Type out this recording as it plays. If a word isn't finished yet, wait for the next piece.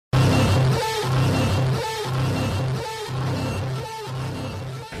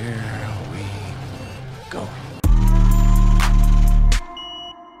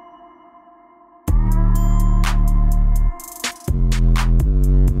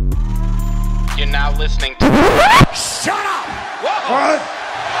now listening to... Shut up! Whoa! What?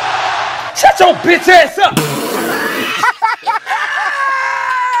 Shut your bitch ass up!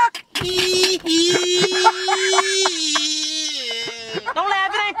 Don't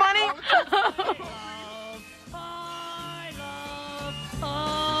laugh, it ain't funny.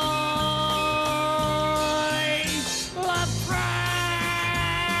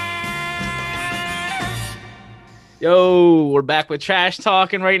 Yo, we're back with trash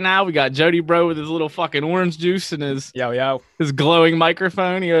talking right now. We got Jody Bro with his little fucking orange juice and his glowing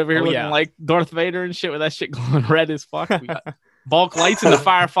microphone. He over here looking like Darth Vader and shit with that shit glowing red as fuck. We got bulk lights in the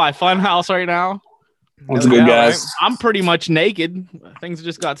Firefly Funhouse right now. What's good, guys? Right? I'm pretty much naked. Things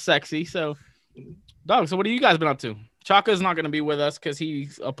just got sexy. So, dog, so what have you guys been up to? Chaco's not going to be with us because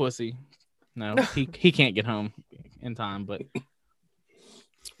he's a pussy. No, he can't get home in time, but...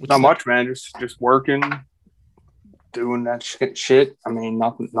 Not much, man. Just working. Doing that shit. I mean,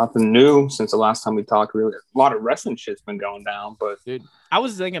 nothing new since the last time we talked. Really, a lot of wrestling shit's been going down. But dude, I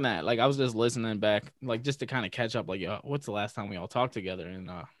was thinking that, like, I was just listening back, like, just to kind of catch up. Like, yo, what's the last time we all talked together? And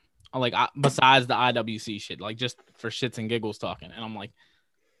besides the IWC shit, like, just for shits and giggles talking. And I'm like,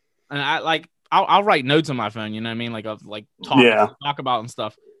 and I'll write notes on my phone. You know what I mean? Like, of like talk about and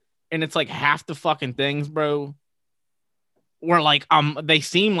stuff. And it's like half the fucking things, bro, were like they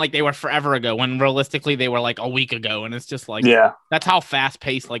seem like they were forever ago when realistically they were like a week ago, and it's just like that's how fast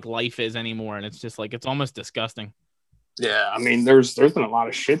paced like life is anymore, and it's just like it's almost disgusting. Yeah, I mean, there's been a lot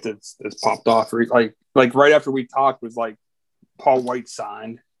of shit that's popped off. Like right after we talked was like Paul White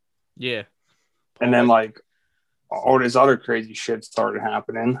signed, and then like all this other crazy shit started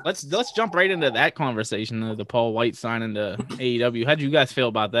happening. Let's jump right into that conversation, the Paul White signing to AEW. How do you guys feel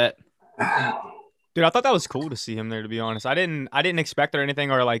about that? Dude, I thought that was cool to see him there, to be honest. I didn't expect or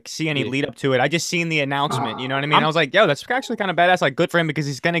anything or like see any lead up to it. I just seen the announcement, you know what I mean? I was like, yo, that's actually kind of badass. Like, good for him because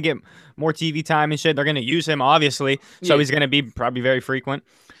he's going to get more TV time and shit. They're going to use him, obviously. So he's going to be probably very frequent.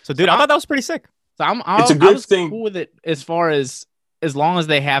 So, dude, I thought that was pretty sick. So it's a good thing. Cool with it as far as long as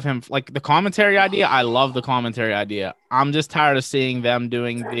they have him, like the commentary idea. I love the commentary idea. I'm just tired of seeing them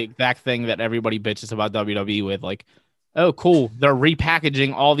doing the exact thing that everybody bitches about WWE with. Like, oh, cool. They're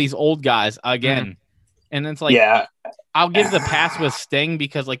repackaging all these old guys again. Mm-hmm. And it's like, I'll give the pass with Sting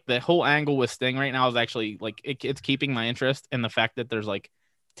because like the whole angle with Sting right now is actually like it's keeping my interest in the fact that there's like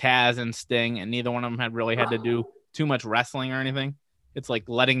Taz and Sting, and neither one of them had to do too much wrestling or anything. It's like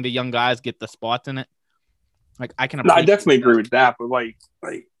letting the young guys get the spots in it. Like I definitely agree with that, but like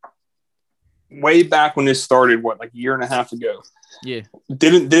way back when this started, like a year and a half ago,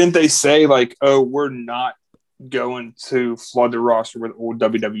 didn't they say like, oh, we're not going to flood the roster with old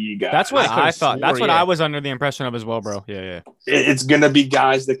WWE guys? That's what I thought. That's what I was under the impression of as well, bro. Yeah. It's gonna be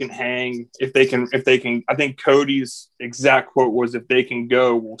guys that can hang if they can. I think Cody's exact quote was, "If they can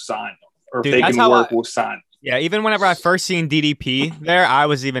go, we'll sign them, or if they can work, we'll sign them." Yeah, even whenever I first seen DDP there, I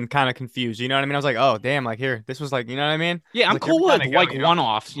was even kind of confused. You know what I mean? I was like, oh damn, like here, this was like, you know what I mean? Yeah, I'm cool with like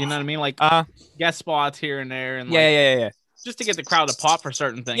one-offs. You know what I mean? Like guest spots here and there, and yeah. Just to get the crowd to pop for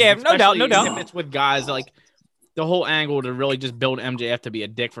certain things. Yeah, no doubt. If it's with guys like. The whole angle to really just build MJF to be a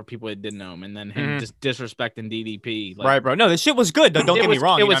dick for people that didn't know him, and then him just disrespecting DDP. Like, right, bro. No, this shit was good. Don't get me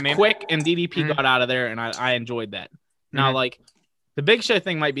wrong. It was quick, and DDP got out of there, and I enjoyed that. Now, like, the Big Show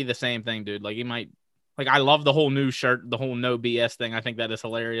thing might be the same thing, dude. Like, he might... Like, I love the whole new shirt, the whole no BS thing. I think that is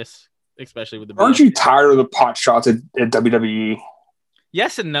hilarious, especially with the... Aren't you tired of the pot shots at WWE?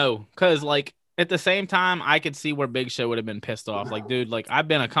 Yes and no, because, like, at the same time, I could see where Big Show would have been pissed off. Like, dude, like, I've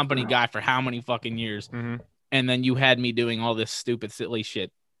been a company guy for how many fucking years? And then you had me doing all this stupid, silly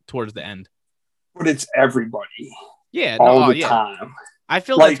shit towards the end. But it's everybody. Yeah. All the time. I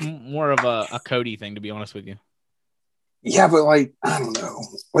feel like it's more of a Cody thing, to be honest with you. Yeah, but like, I don't know.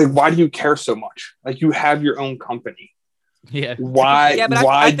 Like, why do you care so much? Like, you have your own company. Yeah.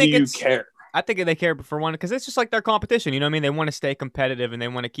 Why do you care? I think they care for one, because it's just like their competition. You know what I mean? They want to stay competitive, and they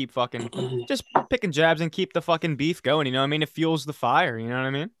want to keep fucking just picking jabs and keep the fucking beef going. You know what I mean? It fuels the fire. You know what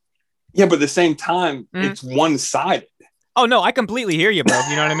I mean? Yeah, but at the same time, it's one-sided. Oh, no, I completely hear you, bro.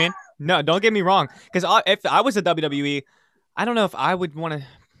 You know what I mean? No, don't get me wrong. Because if I was a WWE, I don't know if I would want to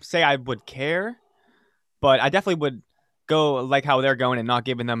say I would care, but I definitely would go like how they're going and not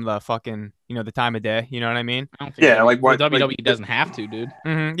giving them the fucking, the time of day. You know what I mean? I don't think like what WWE doesn't have to, dude.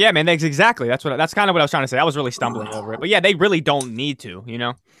 Mm-hmm. Yeah, man, exactly. That's kind of what I was trying to say. I was really stumbling over it. But yeah, they really don't need to,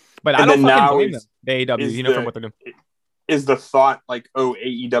 But I don't fucking blame them, the AEW, for what they're doing. Is the thought like, oh,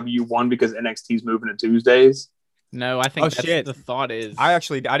 AEW won because NXT's moving to Tuesdays? No, I think the thought is. I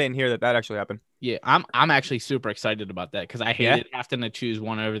didn't hear that actually happened. Yeah, I'm actually super excited about that because I hated having to choose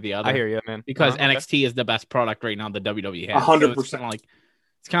one over the other. I hear you, man. Because NXT is the best product right now that WWE has. 100%. Like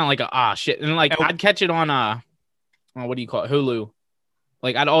It's kind of like shit, and like I'd catch it on what do you call it, Hulu.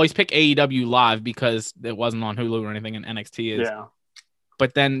 Like I'd always pick AEW live because it wasn't on Hulu or anything, and NXT is. Yeah.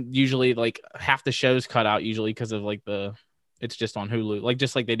 But then usually like half the show's cut out usually because of like it's just on Hulu, like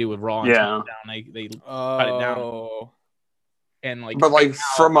just like they do with Raw. And SmackDown, they cut it down. And like, but like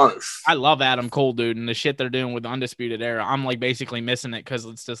I love Adam Cole, dude, and the shit they're doing with the Undisputed Era. I'm like basically missing it because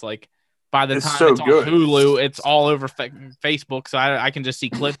it's just like by the time it's on Hulu, it's all over Facebook, so I can just see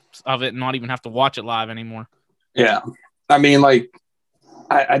clips of it and not even have to watch it live anymore. Yeah, I mean, like,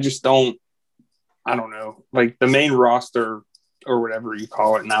 I just don't. I don't know, like the main roster or whatever you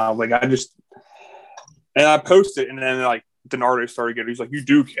call it now. Like I posted, and then like Donardo started getting. He's like, "You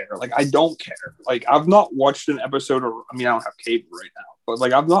do care?" Like I don't care. Like I've not watched an episode of. I mean, I don't have cable right now, but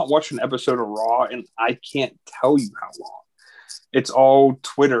like I've not watched an episode of Raw, and I can't tell you how long. It's all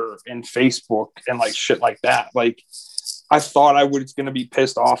Twitter and Facebook and like shit like that. Like I thought I was going to be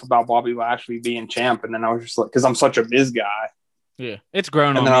pissed off about Bobby Lashley being champ, and then I was just like, because I'm such a Miz guy. Yeah, it's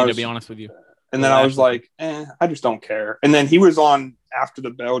grown on me to be honest with you. And then I was like, I just don't care. And then he was on After the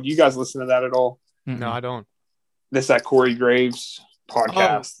Bell. Do you guys listen to that at all? No, I don't. This that Corey Graves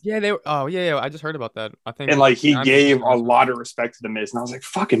podcast. Oh, yeah. I just heard about that. I think. And like he gave a lot of respect to the Miz, and I was like,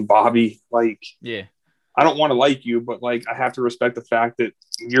 fucking Bobby. Like, yeah, I don't want to like you, but like I have to respect the fact that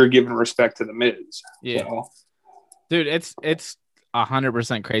you're giving respect to the Miz. Yeah, so. Dude, it's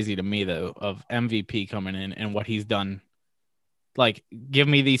 100% crazy to me though of MVP coming in and what he's done. Like, give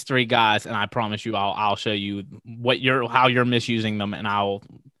me these three guys, and I promise you, I'll show you how you're misusing them, and I'll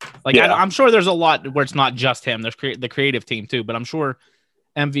like. Yeah. I'm sure there's a lot where it's not just him. There's the creative team too, but I'm sure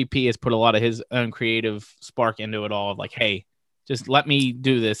MVP has put a lot of his own creative spark into it all. Like, hey, just let me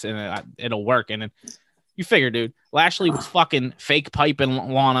do this, and it'll work. And then you figure, dude, Lashley was fucking fake piping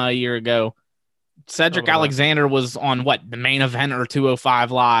Lana a year ago. Cedric Alexander was on the main event or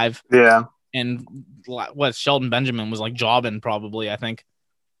 205 Live. Yeah. And Shelton Benjamin was like jobbing probably, I think.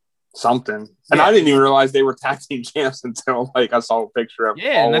 Something. And I didn't even realize they were tag team champs until like I saw a picture of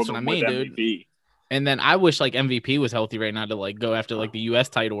and that's what I mean, dude. MVP. And then I wish like MVP was healthy right now to like go after like the US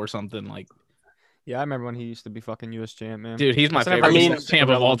title or something like. Yeah, I remember when he used to be fucking US champ, man. Dude, he's my favorite champ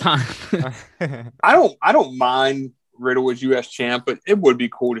of all time. I don't mind Riddle as US champ, but it would be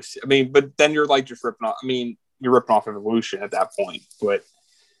cool to see. I mean, but then you're like just ripping off. I mean, you're ripping off Evolution at that point, but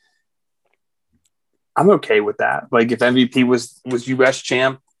I'm okay with that. Like if MVP was US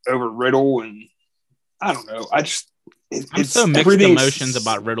champ over Riddle, and I don't know. I'm so mixed emotions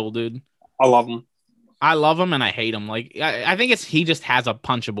about Riddle, dude. I love him. I love him and I hate him. Like I think he just has a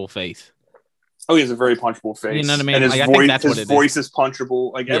punchable face. Oh, he has a very punchable face. You know what I mean? And his like, voice, I think that's his voice is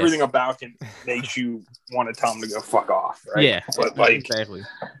punchable. Like everything about him makes you want to tell him to go fuck off. Right? Yeah, but like exactly.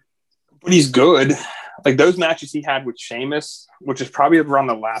 But he's good. Like those matches he had with Sheamus, which is probably around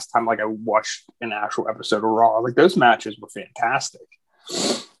the last time like I watched an actual episode of Raw. Like those matches were fantastic.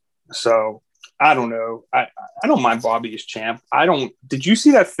 So I don't know. I don't mind Bobby as champ. Did you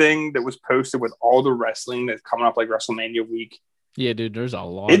see that thing that was posted with all the wrestling that's coming up like WrestleMania week? Yeah, dude, there's a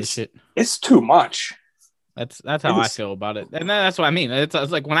lot of shit. It's too much. That's how I feel about it. And that's what I mean. It's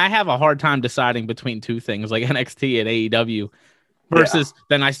like when I have a hard time deciding between two things like NXT and AEW versus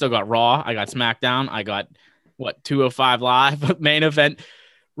then I still got Raw, I got SmackDown, I got 205 Live, main event,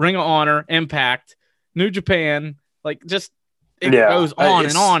 Ring of Honor, Impact, New Japan, like just it goes on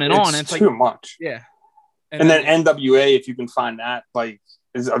and on and on. It's too much. Yeah. And then NWA, if you can find that, like,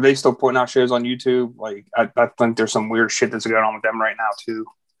 are they still putting out shows on YouTube? Like, I think there's some weird shit that's going on with them right now too.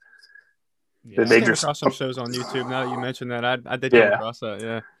 Yeah, they just across some shows on YouTube. Now that you mentioned that, I did come across that.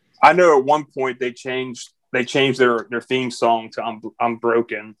 Yeah, I know at one point they changed their theme song to "I'm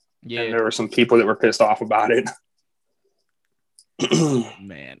Broken." Yeah, and there were some people that were pissed off about it.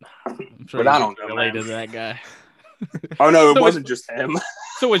 Man, I'm sure but I don't know. Related to that guy. Oh no, it wasn't just him.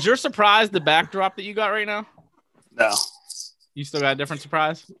 So was your surprise the backdrop that you got right now? No. You still got a different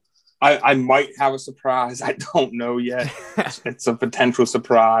surprise? I might have a surprise. I don't know yet. It's a potential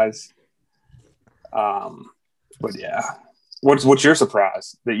surprise. But yeah. What's your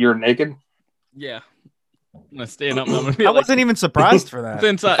surprise? That you're naked? Yeah. I'm gonna stand up. I wasn't even surprised for that.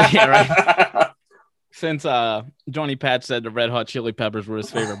 Since right. Since Johnny Patch said the Red Hot Chili Peppers were his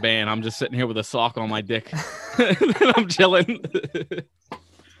favorite band, I'm just sitting here with a sock on my dick. I'm chilling.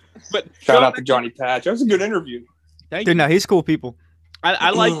 But shout out to Johnny Patch. That was a good interview. Thank you. No, he's cool people.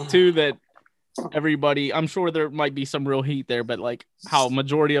 I like too that everybody. I'm sure there might be some real heat there, but like how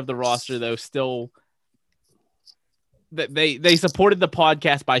majority of the roster though still that they supported the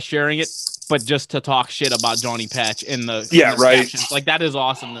podcast by sharing it, but just to talk shit about Johnny Patch in the captions. Like that is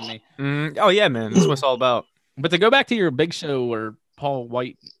awesome to me. Oh yeah, man, that's what it's all about. But to go back to your Big Show or Paul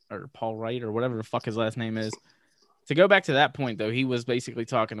White or Paul Wright or whatever the fuck his last name is. To go back to that point, though, he was basically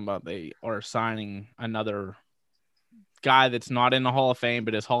talking about they are signing another guy that's not in the Hall of Fame,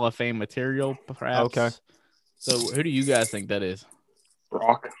 but is Hall of Fame material, perhaps. Okay. So who do you guys think that is?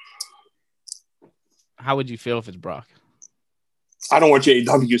 Brock. How would you feel if it's Brock? I don't want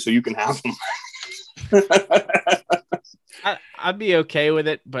JW, so you can have him. I'd be okay with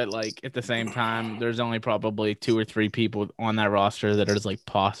it, but like at the same time, there's only probably 2 or 3 people on that roster that are just like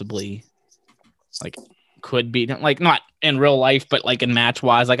possibly like could be like not in real life, but like in match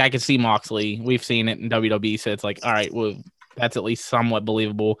wise. Like I could see Moxley. We've seen it in WWE, so it's like, all right, well, that's at least somewhat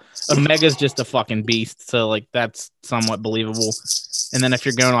believable. Omega's just a fucking beast, so like that's somewhat believable. And then if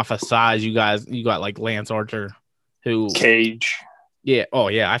you're going off of size, you got like Lance Archer, who Cage. Yeah. Oh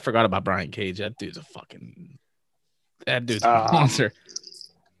yeah, I forgot about Brian Cage. That dude's a monster.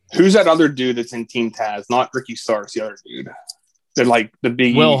 Who's that other dude that's in Team Taz? Not Ricky Starks, the other dude. They're like the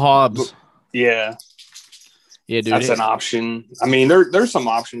big Will Hobbs. Yeah. Yeah, dude. That's an option. I mean, there's some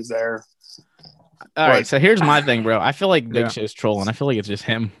options there. All right, so here's my thing, bro. I feel like Big Show's trolling. I feel like it's just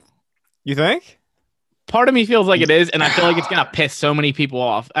him. You think? Part of me feels like it is, and I feel like it's gonna piss so many people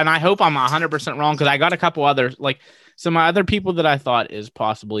off. And I hope I'm 100% wrong because I got a couple others. Like, so my other people that I thought is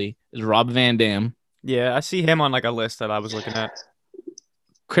Rob Van Dam. Yeah, I see him on like a list that I was looking at.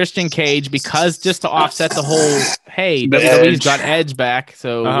 Christian Cage, because just to offset the whole, hey, WWE's got Edge back,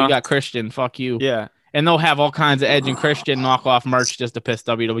 so we got Christian. Fuck you. Yeah. And they'll have all kinds of Edge and Christian knockoff merch just to piss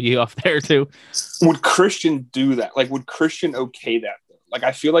WWE off there too. Would Christian do that? Like, would Christian okay that? Like,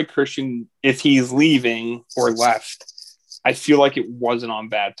 I feel like Christian, if he's leaving or left, I feel like it wasn't on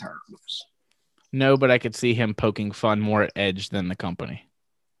bad terms. No, but I could see him poking fun more at Edge than the company.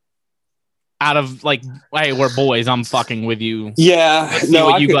 Out of like, hey, we're boys. I'm fucking with you. Yeah. Let's see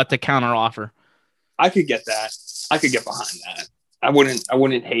what you got to counter offer. I could get that. I could get behind that. I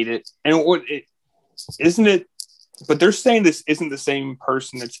wouldn't hate it. And isn't it? But they're saying this isn't the same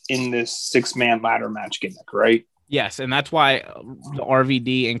person that's in this 6-man ladder match gimmick, right? Yes, and that's why the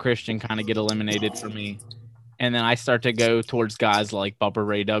RVD and Christian kind of get eliminated for me, and then I start to go towards guys like Bubba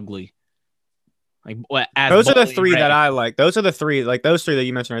Ray Dudley. Like those are the 3 that I like. Those are the 3, like those 3 that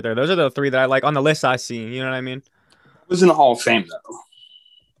you mentioned right there. Those are the 3 that I like on the list I seen. You know what I mean? It was in the Hall of Fame though.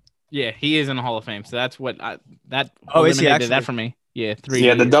 Yeah, he is in the Hall of Fame, so that's what is he actually? That for me? Yeah, 3.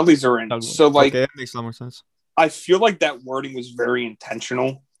 Yeah, the Dudleys are in. Dudley. So like, okay, that makes a lot more sense. I feel like that wording was very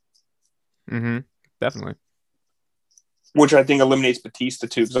intentional. Mm-hmm. Definitely. Which I think eliminates Batista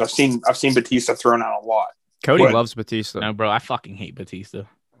too, because I've seen Batista thrown out a lot. Cody loves Batista. No, bro, I fucking hate Batista.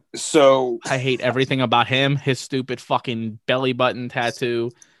 So I hate everything about him. His stupid fucking belly button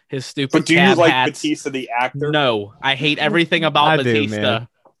tattoo. His stupid. But do you like hats. Batista the actor? No, I hate everything about Batista. Man.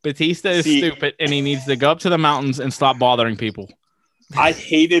 Batista is stupid, and he needs to go up to the mountains and stop bothering people. I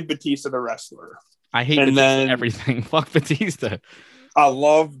hated Batista the wrestler. I hate everything. Fuck Batista. I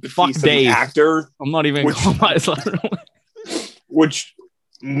love Batista the actor. I'm not even calling myself. Which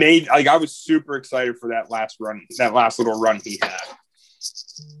made I was super excited for that last little run he had.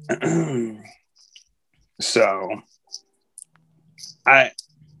 So I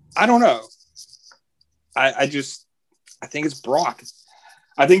don't know. I think it's Brock.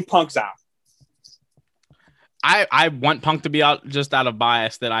 I think Punk's out. I want Punk to be out just out of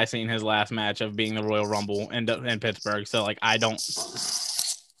bias that I seen his last match of being the Royal Rumble in Pittsburgh. So like I don't.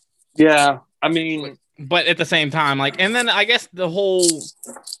 Yeah, I mean, but at the same time, like, and then I guess the whole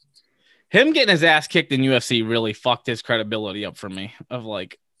him getting his ass kicked in UFC really fucked his credibility up for me. Of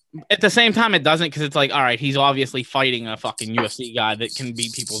like, at the same time, it doesn't because it's like, all right, he's obviously fighting a fucking UFC guy that can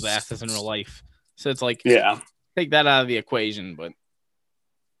beat people's asses in real life. So it's like, yeah, take that out of the equation. But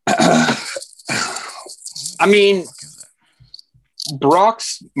I mean,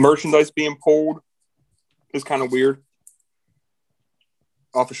 Brock's merchandise being pulled is kind of weird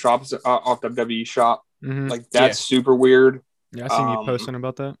off the shop, off WWE shop. Mm-hmm. Like that's super weird. Yeah, I seen you posting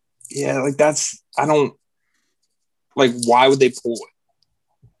about that. Yeah, like I don't like. Why would they pull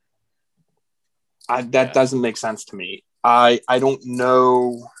it? That doesn't make sense to me. I don't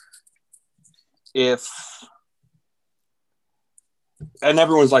know if. And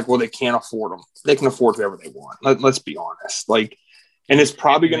everyone's like, well, they can't afford them. They can afford whoever they want. Let's be honest. Like, and it's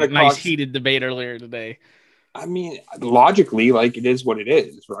probably going to cost. Nice heated debate earlier today. I mean, logically, like it is what it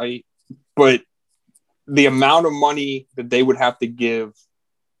is, right? But the amount of money that they would have to give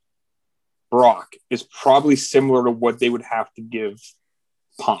Brock is probably similar to what they would have to give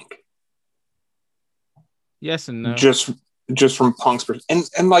Punk. Yes and no. Just from Punk's perspective.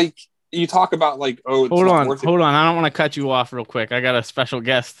 And like, you talk about like, oh, hold on. I don't want to cut you off real quick. I got a special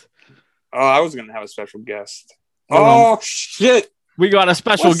guest. Oh, I was going to have a special guest. Shit. We got a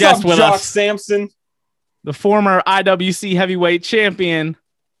special What's guest up, with Jock us. Samson? The former IWC heavyweight champion.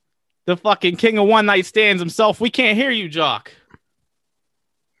 The fucking king of one night stands himself. We can't hear you, Jock.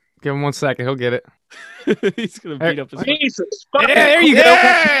 Give him 1 second. He'll get it. He's going to beat up his... Jesus. Yeah, there you go.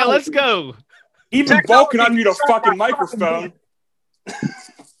 Yeah, let's go. Even Bo can unmute a fucking microphone.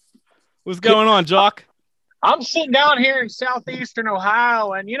 What's going on, Jock? I'm sitting down here in southeastern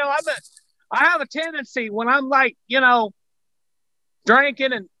Ohio, and, I have a tendency when I'm like,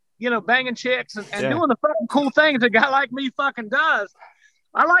 drinking and, banging chicks and doing the fucking cool things a guy like me fucking does.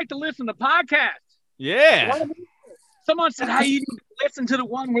 I like to listen to podcasts. Yeah. Someone said, hey, you need to listen to the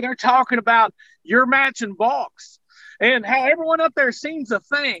one where they're talking about your match and Balks and how everyone up there seems to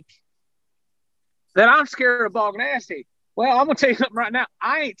think that I'm scared of Balk Nasty. Well, I'm going to tell you something right now.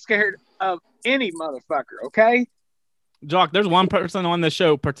 I ain't scared of any motherfucker, okay? Jock, there's one person on the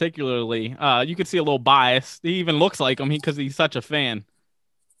show particularly. You could see a little bias. He even looks like him because he's such a fan.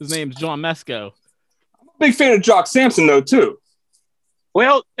 His name's John Mesco. I'm a big fan of Jock Samson, though, too.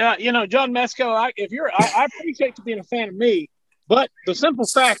 Well, John Mesco, I appreciate you being a fan of me, but the simple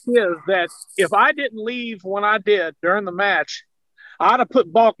fact is that if I didn't leave when I did during the match, I'd have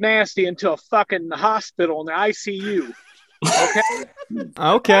put Balk Nasty into a fucking hospital in the ICU.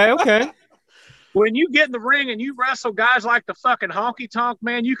 Okay? Okay. When you get in the ring and you wrestle guys like the fucking honky tonk,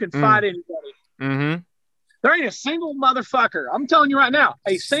 man, you can fight anybody. Mm-hmm. There ain't a single motherfucker, I'm telling you right now,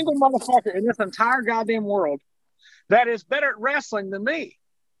 a single motherfucker in this entire goddamn world that is better at wrestling than me.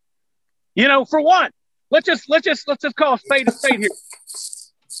 For one, let's just call a spade here.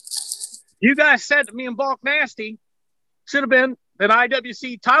 You guys said that me and Balk Nasty should have been an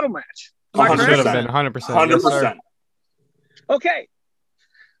IWC title match. Should have been 100%. 100%. Okay.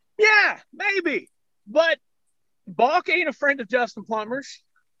 Yeah, maybe. But Balk ain't a friend of Justin Plummer's.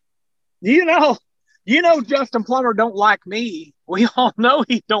 You know Justin Plummer don't like me. We all know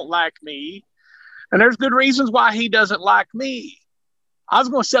he don't like me. And there's good reasons why he doesn't like me. I was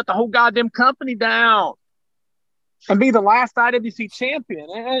going to shut the whole goddamn company down and be the last IWC champion.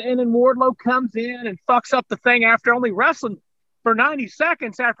 And then Wardlow comes in and fucks up the thing after only wrestling for 90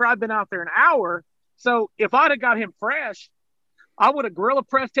 seconds after I've been out there an hour. So if I'd have got him fresh, I would have gorilla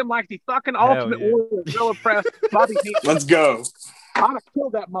pressed him like the fucking Ultimate Warrior gorilla pressed Bobby Heenan. Let's go. I'd have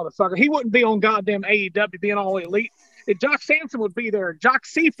killed that motherfucker. He wouldn't be on goddamn AEW being all elite. If Jock Samson would be there, Jock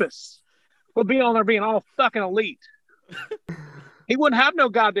Cephas would be on there being all fucking elite. He wouldn't have no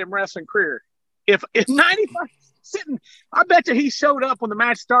goddamn wrestling career. If 95 sitting, I bet you he showed up when the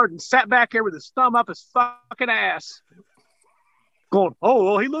match started and sat back there with his thumb up his fucking ass. Going, oh,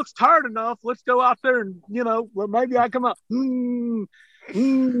 well, he looks tired enough. Let's go out there and, well, maybe I come up.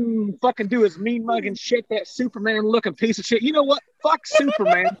 Fucking do his mean mugging shit, that Superman looking piece of shit. You know what? Fuck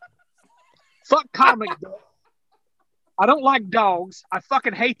Superman. Fuck comic book. I don't like dogs. I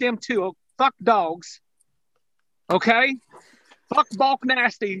fucking hate them too. Fuck dogs. Okay? Fuck Balk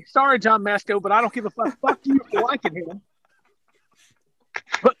Nasty. Sorry, John Mesco, but I don't give a fuck. Fuck you for liking him.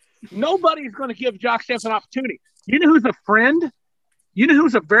 But nobody's going to give Jock Samson an opportunity. You know who's a friend? You know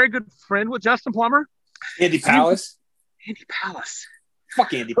who's a very good friend with Justin Plummer? Andy Palace. Andy Palace.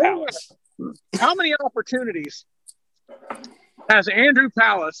 Fuck Andy Palace. How many opportunities has Andrew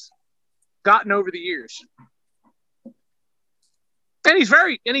Palace gotten over the years? And he's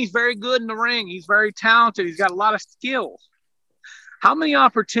very good in the ring. He's very talented. He's got a lot of skills. How many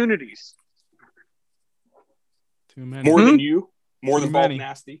opportunities? Too many. More than you? More than Balk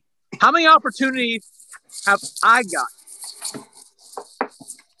Nasty? How many opportunities have I got?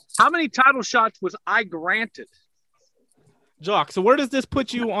 How many title shots was I granted? Jock, so where does this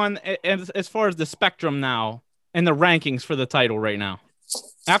put you on as far as the spectrum now and the rankings for the title right now?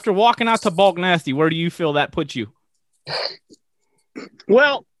 After walking out to Balk Nasty, where do you feel that puts you?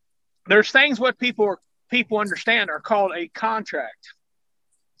 Well, there's things what people understand are called a contract.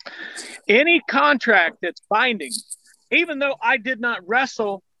 Any contract that's binding, even though I did not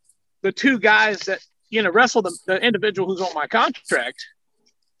wrestle the two guys that, wrestle the individual who's on my contract,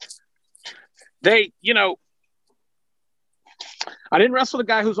 they, I didn't wrestle the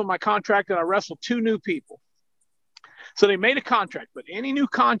guy who's on my contract, and I wrestled two new people. So they made a contract, but any new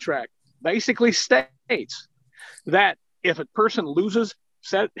contract basically states that if a person loses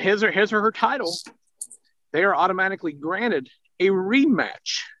his or her title, they are automatically granted a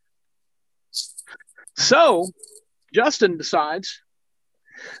rematch. So Justin decides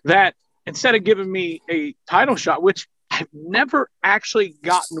that instead of giving me a title shot, which I've never actually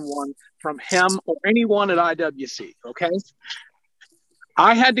gotten one from him or anyone at IWC, okay?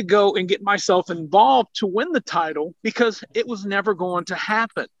 I had to go and get myself involved to win the title because it was never going to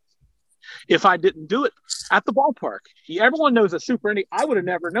happen. if I didn't do it at the ballpark. Everyone knows a Super Indy. I would have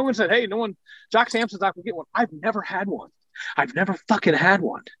never. No one said, "Hey, Jock Samson's not gonna get one." I've never had one. I've never fucking had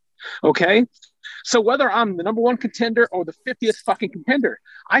one. Okay, so whether I'm the number 1 contender or the 50th fucking contender,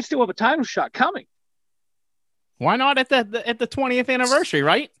 I still have a title shot coming. Why not at the 20th anniversary?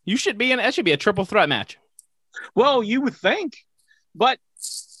 Right? You should be in. That should be a triple threat match. Well, you would think, but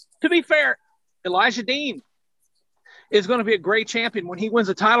to be fair, Elijah Dean is going to be a great champion when he wins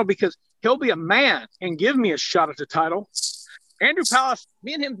the title because he'll be a man and give me a shot at the title. Andrew Palace,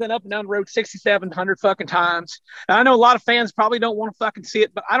 me and him have been up and down the road 6,700 fucking times. And I know a lot of fans probably don't want to fucking see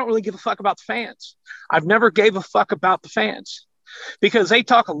it, but I don't really give a fuck about the fans. I've never gave a fuck about the fans because they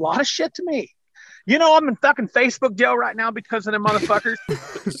talk a lot of shit to me. You know, I'm in fucking Facebook jail right now because of them motherfuckers.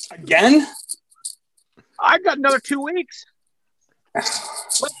 Again? I've got another 2 weeks.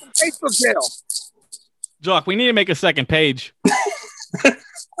 What's in Facebook jail? Jock, we need to make a second page. I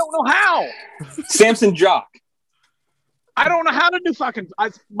don't know how. Samson Jock. I don't know how to do fucking.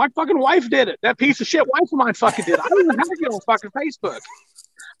 My fucking wife did it. That piece of shit wife of mine fucking did. I don't know how to get on fucking Facebook.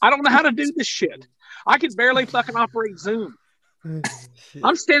 I don't know how to do this shit. I can barely fucking operate Zoom.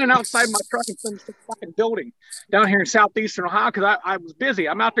 I'm standing outside my truck in some fucking building down here in southeastern Ohio because I was busy.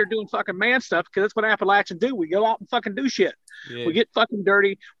 I'm out there doing fucking man stuff because that's what Appalachians do. We go out and fucking do shit. Yeah. We get fucking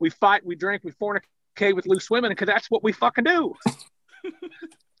dirty. We fight. We drink. We fornicate with loose women because that's what we fucking do.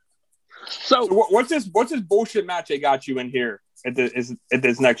 So what's this bullshit match they got you in here at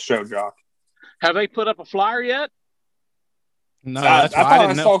this next show, Jock? Have they put up a flyer yet? No, I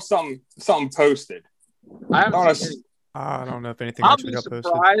thought I saw something posted. I don't know if anything actually got posted.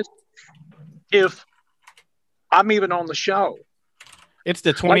 I'll be surprised if I'm even on the show. It's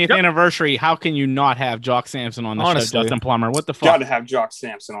the 20th anniversary. How can you not have Jock Samson on the show, Justin Plummer? What the fuck? Got to have Jock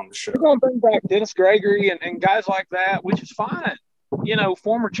Samson on the show. We're going to bring back Dennis Gregory and guys like that, which is fine. You know,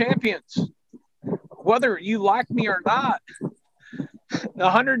 former champions. Whether you like me or not,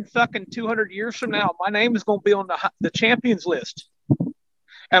 200 years from now, my name is going to be on the champions list.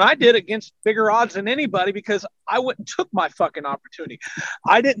 And I did against bigger odds than anybody because I went and took my fucking opportunity.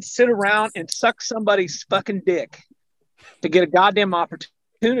 I didn't sit around and suck somebody's fucking dick to get a goddamn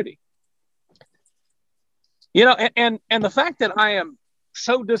opportunity. You know, and the fact that I am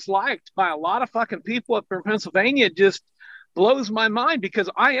so disliked by a lot of fucking people up in Pennsylvania just blows my mind because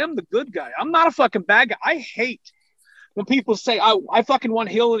I am the good guy. I'm not a fucking bad guy. I hate when people say I fucking won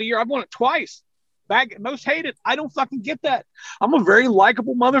heel of the year. I've won it twice. Most hated. I don't fucking get that. I'm a very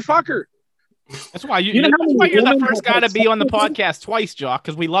likable motherfucker. That's why you're the first guy to be on the podcast twice, Jock,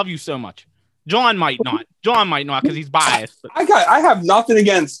 because we love you so much. John might not because he's biased. But... I have nothing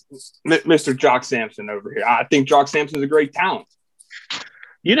against Mr. Jock Samson over here. I think Jock Samson is a great talent.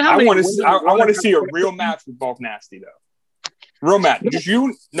 You know how I want to see a real match with Bulk Nasty though. Real match. Just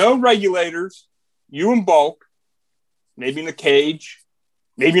you, no regulators. You and Bulk. Maybe in a cage.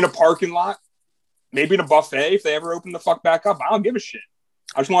 Maybe in a parking lot. Maybe in a buffet if they ever open the fuck back up. I don't give a shit.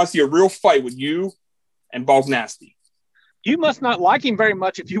 I just want to see a real fight with you and Bulk Nasty. You must not like him very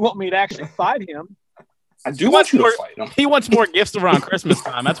much if you want me to actually fight him. I do want you to fight him. He wants more gifts around Christmas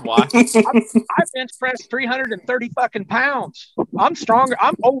time. That's why. I bench pressed 330 fucking pounds. I'm stronger.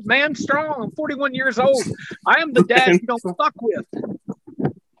 I'm old man strong. I'm 41 years old. I am the dad you don't fuck with.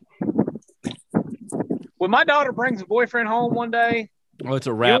 When my daughter brings a boyfriend home one day, oh, it's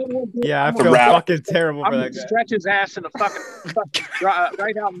a wrap. Yeah, I feel fucking terrible for that guy. I'm gonna stretch his ass in the fucking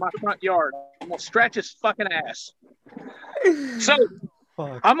right out in my front yard. I'm gonna stretch his fucking ass. So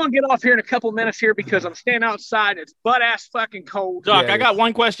I'm gonna get off here in a couple minutes here because I'm standing outside. It's butt ass fucking cold. Jock, I got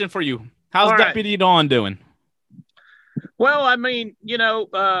one question for you. How's Deputy Dawn doing? Well, I mean, you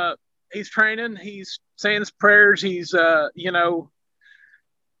know, he's training. He's saying his prayers. He's, you know,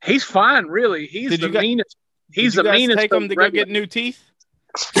 he's fine. Really, he's the meanest. He's the meanest. Take him to go get new teeth.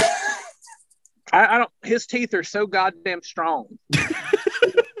 I don't. His teeth are so goddamn strong. They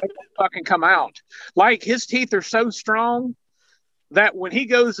fucking come out. Like his teeth are so strong that when he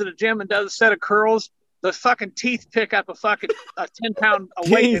goes to the gym and does a set of curls, the fucking teeth pick up a 10-pound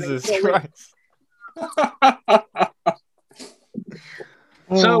weight. Jesus Christ.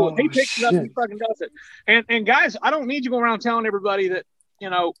 So he picks it up and fucking does it. And guys, I don't need you going around telling everybody that, you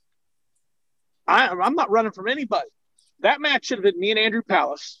know, I'm not running from anybody. That match should have been me and Andrew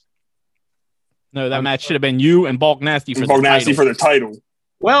Palace. No, that match should have been you and Bulk Nasty for the title.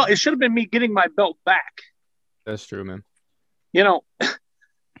 Well, it should have been me getting my belt back. That's true, man. You know,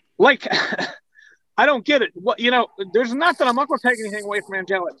 like, I don't get it. What, you know, there's nothing. I'm not going to take anything away from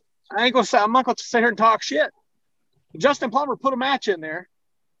Angelic. I'm not going to sit here and talk shit. Justin Plummer put a match in there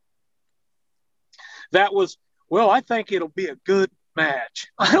that was, well, I think it'll be a good match.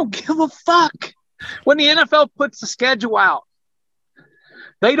 I don't give a fuck. When the NFL puts the schedule out,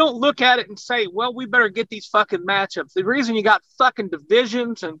 they don't look at it and say, well, we better get these fucking matchups. The reason you got fucking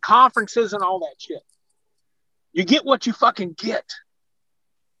divisions and conferences and all that shit. You get what you fucking get.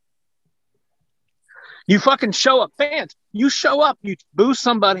 You fucking show up. Fans, you show up, you boo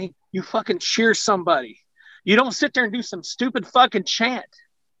somebody, you fucking cheer somebody. You don't sit there and do some stupid fucking chant.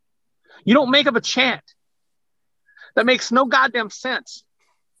 You don't make up a chant. That makes no goddamn sense.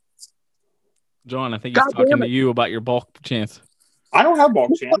 John, I think he's talking to you about your balk chance. I don't have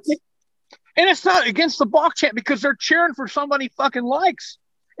balk chants. And it's not against the balk chant because they're cheering for somebody fucking likes.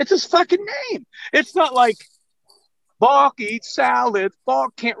 It's his fucking name. It's not like balk eats salad.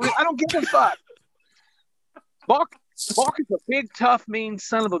 Balk can't read. I don't give a fuck. Balk is a big, tough, mean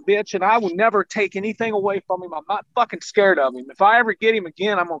son of a bitch, and I will never take anything away from him. I'm not fucking scared of him. If I ever get him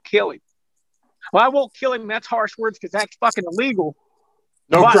again, I'm going to kill him. Well, I won't kill him. That's harsh words because that's fucking illegal.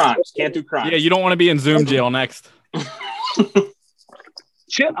 No crimes. Can't do crimes. Yeah, you don't want to be in Zoom jail next.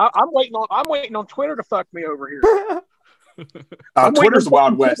 Shit, I'm waiting on Twitter to fuck me over here. Twitter's the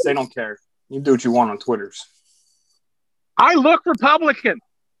Wild West. They don't care. You do what you want on Twitters. I look Republican.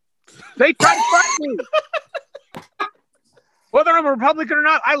 They try to fight me. Whether I'm a Republican or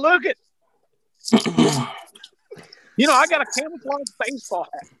not, I look it. You know, I got a camouflage baseball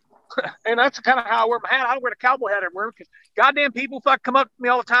hat. And that's kind of how I wear my hat. I don't wear the cowboy hat anymore because goddamn people come up to me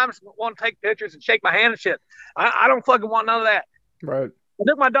all the time and want to take pictures and shake my hand and shit. I don't fucking want none of that. Right. I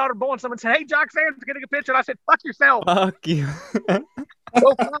took my daughter bowling. Someone said, "Hey, Jock Samson's getting a picture." And I said, "Fuck yourself." Fuck you.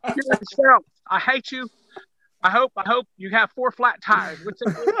 Go fuck yourself. I hate you. I hope you have 4 flat tires. Which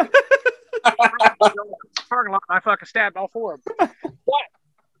is parking lot. I fucking stabbed all 4 of them. But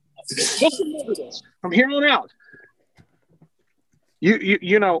just remember this from here on out.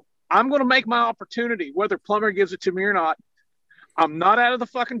 You know, I'm going to make my opportunity, whether Plummer gives it to me or not. I'm not out of the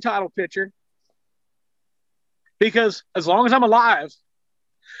fucking title picture because as long as I'm alive,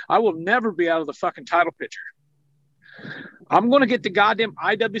 I will never be out of the fucking title picture. I'm going to get the goddamn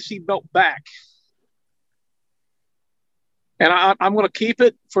IWC belt back. And I'm going to keep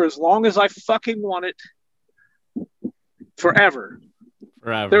it for as long as I fucking want it. Forever.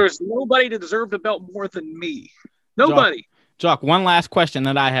 There is nobody to deserve the belt more than me. Nobody. Jock, one last question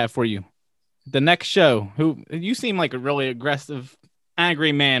that I have for you. The next show, you seem like a really aggressive,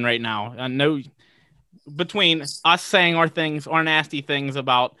 angry man right now. I know between us saying our nasty things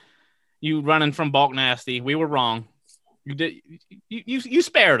about you running from Bulk Nasty, we were wrong. You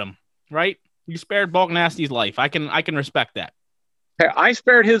spared him, right? You spared Bulk Nasty's life. I can respect that. I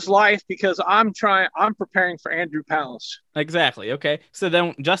spared his life because I'm preparing for Andrew Palace. Exactly. Okay. So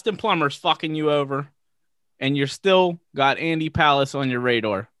then Justin Plummer's fucking you over. And you're still got Andy Palace on your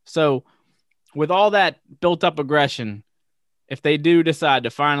radar. So with all that built up aggression, if they do decide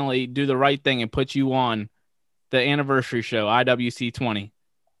to finally do the right thing and put you on the anniversary show, IWC 20,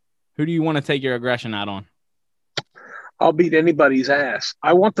 who do you want to take your aggression out on? I'll beat anybody's ass.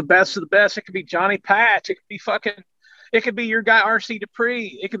 I want the best of the best. It could be Johnny Patch. It could be your guy, RC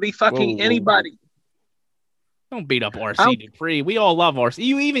Dupree. It could be fucking anybody. Don't beat up RC Dupree. We all love RC.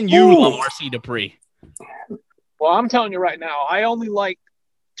 You love RC Dupree. Well, I'm telling you right now, I only like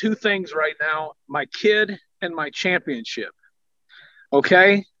 2 things right now, my kid and my championship.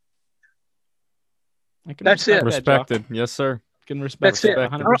 Okay? That's it. Respected. Yes, sir. Can respect. That's it.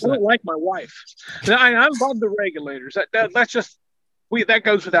 100%. I don't like my wife. I love the regulators. That's just that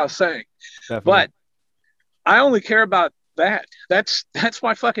goes without saying. Definitely. But I only care about that. That's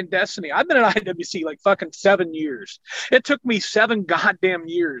my fucking destiny. I've been at IWC like fucking 7 years. It took me 7 goddamn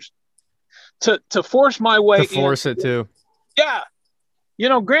years to force my way to force it too. Yeah. You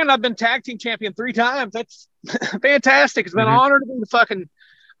know, granted, I've been tag team champion 3 times. That's fantastic. It's been an honor to be the fucking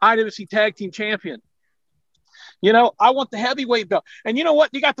IWC tag team champion. You know, I want the heavyweight belt. And you know what?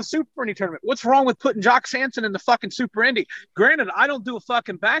 You got the Super Indy tournament. What's wrong with putting Jock Samson in the fucking Super Indy? Granted, I don't do a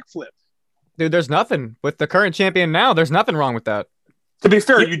fucking backflip. Dude, there's nothing. With the current champion now, there's nothing wrong with that. To be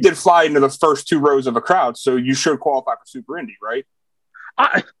fair, you did fly into the first 2 rows of a crowd, so you should qualify for Super Indy, right?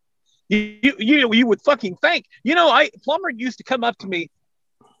 You would fucking think. You know, Plummer used to come up to me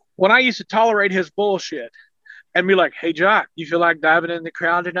when I used to tolerate his bullshit and be like, "Hey, Jock, you feel like diving in the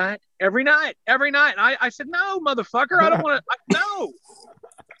crowd tonight?" Every night. And I said, "No, motherfucker, I don't want to.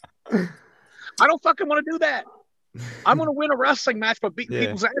 No, I don't fucking want to do that. I'm going to win a wrestling match by beating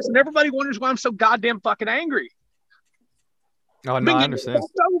people's ass." And everybody wonders why I'm so goddamn fucking angry. Oh, no, I understand.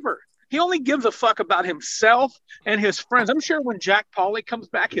 Over. He only gives a fuck about himself and his friends. I'm sure when Jack Pauly comes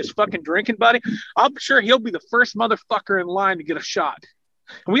back, his fucking drinking buddy, I'm sure he'll be the first motherfucker in line to get a shot.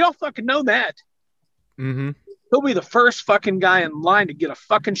 And we all fucking know that. Mm-hmm. He'll be the first fucking guy in line to get a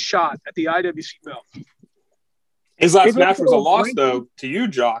fucking shot at the IWC belt. His last match was a loss, though, to you,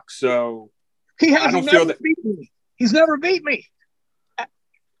 Jock. So he hasn't never beat me. He's never beat me.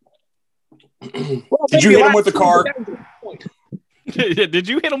 Well, did you hit him with the car? Did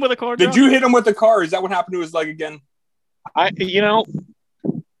you hit him with a car? Did you hit him with the car? Is that what happened to his leg again? I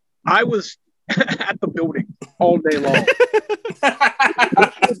was at the building all day long.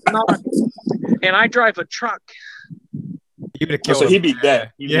 And I drive a truck. You would have killed so him. he'd be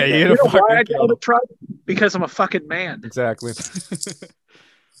dead. Yeah, you know why I drive a truck? Because I'm a fucking man. Exactly.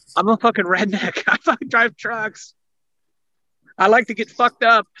 I'm a fucking redneck. I fucking drive trucks. I like to get fucked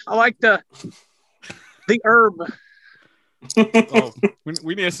up. I like the herb. Oh,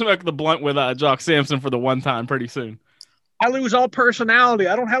 we need to smoke the blunt with Jock Samson for the one time pretty soon. I lose all personality.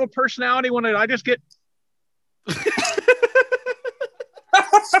 I don't have a personality when I just get.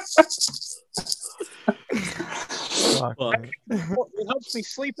 It helps me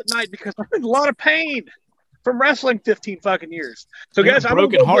sleep at night because I'm in a lot of pain from wrestling 15 fucking years. So, guys, I'm a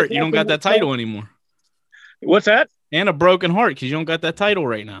broken heart. You don't got that title anymore. What's that? And a broken heart because you don't got that title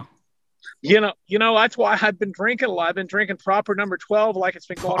right now. You know, that's why I've been drinking a lot. I've been drinking proper number 12 like it's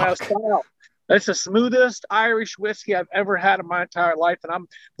been going out of style. That's the smoothest Irish whiskey I've ever had in my entire life, and I'm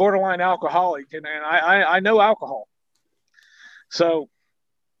borderline alcoholic, and I know alcohol. So,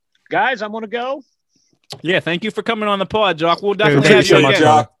 guys, I'm going to go. Yeah, thank you for coming on the pod, Jock. We'll definitely have you again.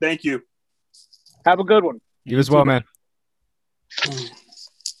 Jock. Thank you. Have a good one. You as well, man.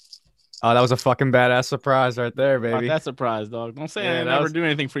 Oh, that was a fucking badass surprise right there, baby. That surprise, dog. Don't say I never do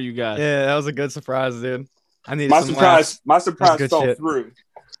anything for you guys. Yeah, that was a good surprise, dude. I need my surprise fell through.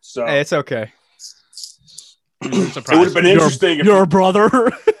 So hey, it's okay. It would have been interesting. If your brother.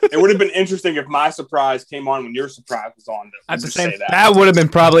 It would have been interesting if my surprise came on when your surprise was on. At the same, that would have been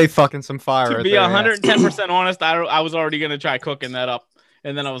probably fucking some fire. To be 110% honest, I was already gonna try cooking that up,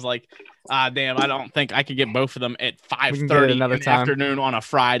 and then I was like, damn, I don't think I could get both of them at 5:30 in the afternoon on a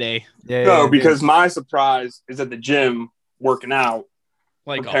Friday. No, because my surprise is at the gym working out.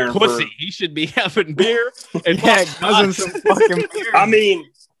 Like a pussy, he should be having beer and doesn't some fucking beer. I mean.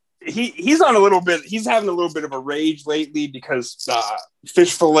 He's having a little bit of a rage lately because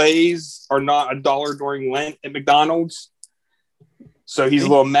fish fillets are not $1 during Lent at McDonald's. So he's a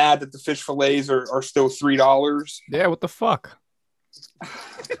little mad that the fish fillets are still $3. Yeah, what the fuck? I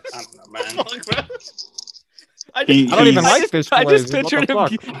don't know, man. I don't even like fish fillets. I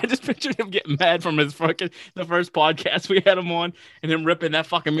just pictured him getting mad from the first podcast we had him on, and him ripping that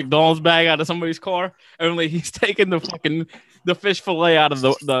fucking McDonald's bag out of somebody's car. Only he's taking the fish fillet out of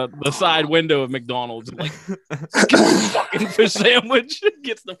the side window of McDonald's, and like gets the fucking fish sandwich,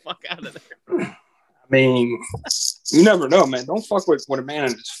 gets the fuck out of there. I mean, you never know, man. Don't fuck with a man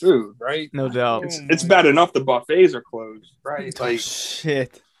and his food, right? No doubt. It's bad enough the buffets are closed, right? Like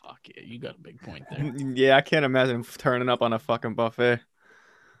shit. Yeah, you got a big point there. Yeah, I can't imagine turning up on a fucking buffet.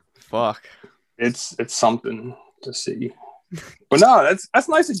 Fuck. It's something to see. But no, that's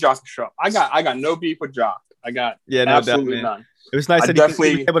nice of Jock to show up. I got no beef with Jock. I got absolutely none. It was nice that he was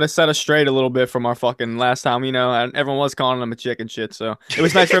able to set us straight a little bit from our fucking last time, and everyone was calling him a chicken shit. So it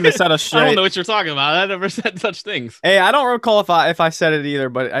was nice for him to set us straight. I don't know what you're talking about. I never said such things. Hey, I don't recall if I said it either,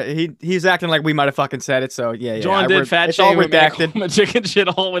 but he's acting like we might have fucking said it. So yeah. John did fat shame and redacted. A chicken shit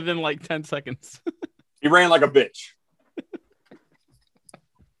all within like 10 seconds. He ran like a bitch.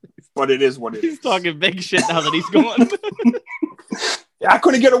 But it is what it is. He's talking big shit now that he's gone. I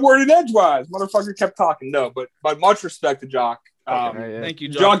couldn't get a word in edgewise. Motherfucker kept talking. No, but much respect to Jock. Thank you,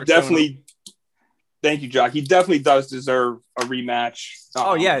 Jock. Thank you, Jock. He definitely does deserve a rematch.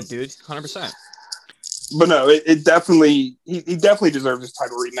 Oh yeah, dude, 100%. But no, it definitely he definitely deserves his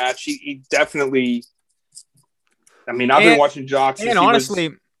title rematch. He definitely. I mean, I've been watching Jock. And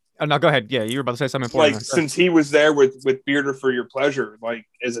honestly, no, go ahead. Yeah, you were about to say something important. Like since he was there with Bearder for Your Pleasure, like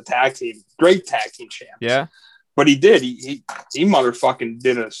as a tag team, great tag team champ. Yeah. But he did. He motherfucking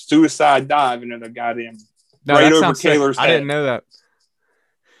did a suicide dive into the goddamn right over Taylor's head. I didn't know that,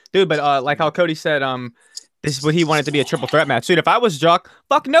 dude. But like how Cody said, this is what he wanted to be a triple threat match, dude. If I was Jock,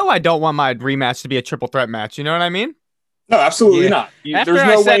 fuck no, I don't want my rematch to be a triple threat match. You know what I mean? No, absolutely not. After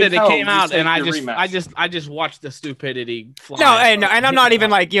I said it came out, and I just watched the stupidity fly. No, and I'm not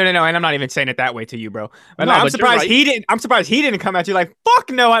even like and I'm not even saying it that way to you, bro. But no, I'm surprised he didn't. I'm surprised he didn't come at you like, fuck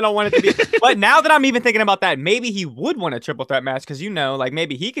no, I don't want it to be. But now that I'm even thinking about that, maybe he would want a triple threat match because like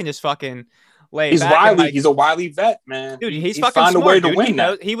maybe he can just fucking lay. He's wily. He's a wily vet, man. Dude, he's fucking found smart, a way to dude.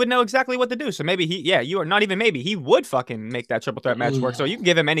 win. He would know exactly what to do. So maybe you are not even maybe he would fucking make that triple threat match work. So you can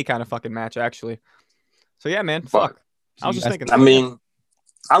give him any kind of fucking match actually. So yeah, man, fuck. I was just thinking. I mean,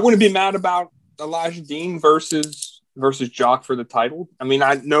 I wouldn't be mad about Elijah Dean versus Jock for the title. I mean,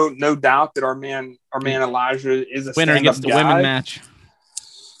 I no doubt that our man Elijah is a winner gets the guy. women match.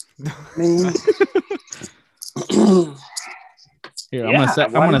 I mean, here, I'm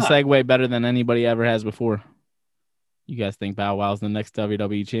gonna segue better than anybody ever has before. You guys think Bow Wow's the next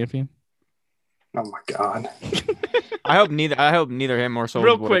WWE champion? Oh my god! I hope neither him or Soulja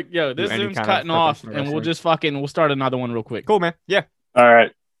Real Boy quick, yo, this Zoom's cutting off, and we'll start another one real quick. Cool, man. Yeah. All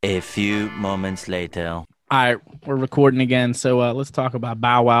right. A few moments later. All right, we're recording again, so let's talk about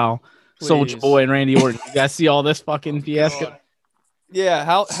Bow Wow, Soulja Boy, and Randy Orton. You guys see all this fucking fiasco? Yeah.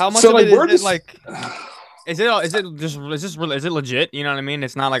 How much So, of like, it we're is just- it like? Is it legit? You know what I mean?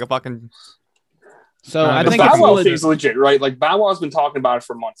 It's not like a fucking. So I The think Bow it's Wow legit. thing's legit, right? Like Bow Wow's been talking about it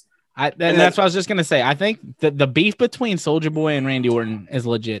for months. That's what I was just gonna say. I think the beef between Soulja Boy and Randy Orton is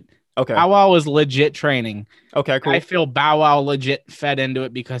legit. Okay. Bow Wow was legit training. Okay. Cool. I feel Bow Wow legit fed into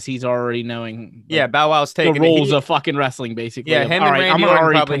it because he's already knowing. Yeah, Bow Wow's the taking rules of fucking wrestling, basically. Yeah, him and Randy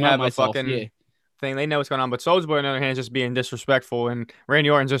Orton probably have a myself. fucking thing. They know what's going on. But Soulja Boy, on the other hand, is just being disrespectful, and Randy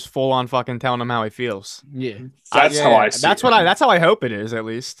Orton's just full on fucking telling him how he feels. Yeah, That's how I see That's it. That's how I hope it is, at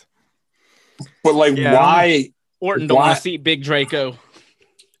least. But like, Yeah, why? Orton don't want to see Big Draco.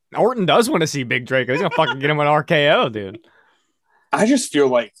 Orton does want to see Big Draco. He's gonna fucking get him an RKO, dude. I just feel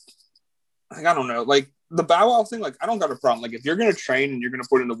like I don't know, like the Bow Wow thing. Like, I don't got a problem. Like, if you're gonna train and you're gonna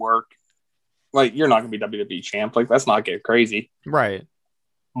put in the work, like, you're not gonna be WWE champ. Like, let's not get crazy. Right.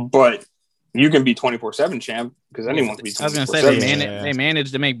 But you can be 24/7 champ because anyone can be 24/7. I was gonna say they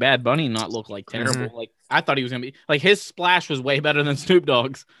managed to make Bad Bunny not look like terrible. Mm-hmm. Like I thought he was gonna be like his splash was way better than Snoop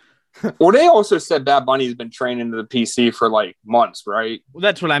Dogg's. Well, they also said Bad Bunny's been training to the PC for like months, right? Well,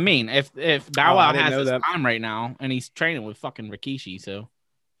 that's what I mean. If Bow Wow I didn't has know his that. time right now and he's training with fucking Rikishi, so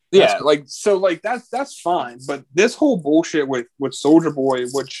Yeah, like so, like that's fine. But this whole bullshit with Soulja Boy,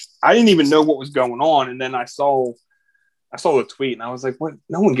 which I didn't even know what was going on, and then I saw the tweet, and I was like, "What?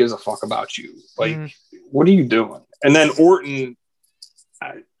 No one gives a fuck about you. Like, what are you doing?" And then Orton,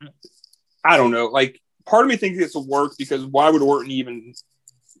 I don't know. Like, part of me thinks it's a work because why would Orton even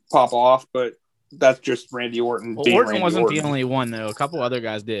pop off? But that's just Randy Orton. Well, being Orton Randy wasn't Orton. the only one though. A couple other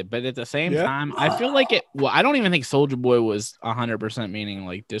guys did, but at the same time, I feel like it. Well, I don't even think Soulja Boy was 100% meaning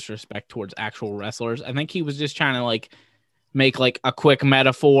like disrespect towards actual wrestlers. I think he was just trying to like make like a quick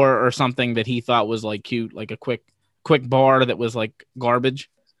metaphor or something that he thought was like cute, like a quick bar that was like garbage.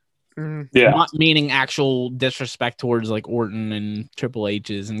 Yeah, Not meaning actual disrespect towards like Orton and Triple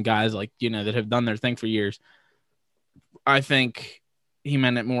H's and guys like that have done their thing for years. I think he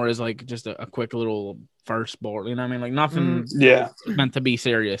meant it more as like just a quick little first bar, you know what I mean? Like nothing meant to be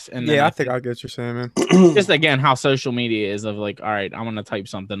serious. And then Yeah, I think I get what you're saying, man. just again how social media is of like, all right, I'm gonna type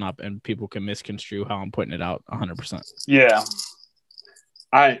something up and people can misconstrue how I'm putting it out 100%. yeah.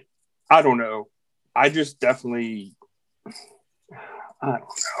 I don't know. I just definitely I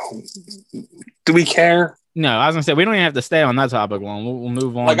don't know. Do we care? No, I was gonna say we don't even have to stay on that topic long. We'll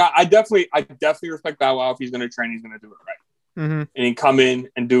move on. Like I definitely respect Bow Wow. If he's going to train, he's going to do it right, and he come in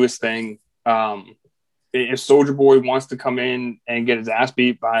and do his thing. If Soulja Boy wants to come in and get his ass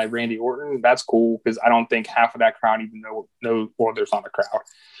beat by Randy Orton, that's cool because I don't think half of that crowd even know. Well, there's not a crowd,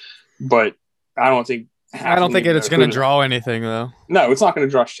 but I don't think. It's going to draw anything though. No, it's not going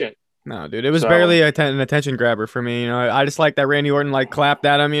to draw shit. No, dude, it was barely an attention grabber for me. I just like that Randy Orton like clapped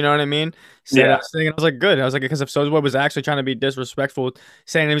at him. You know what I mean? I was like, good. I was like, because if Soulja Boy was actually trying to be disrespectful,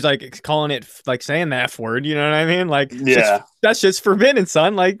 saying he was like calling it like saying the F word. You know what I mean? Like, that shit's forbidden,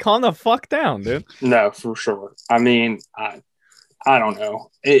 son. Like, calm the fuck down, dude. No, for sure. I mean, I don't know.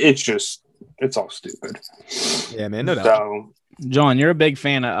 It's all stupid. Yeah, man. No doubt. So, John, you're a big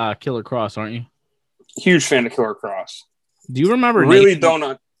fan of Killer Cross, aren't you? Huge fan of Killer Cross. Do you remember?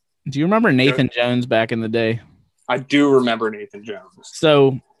 Do you remember Nathan Jones back in the day? I do remember Nathan Jones.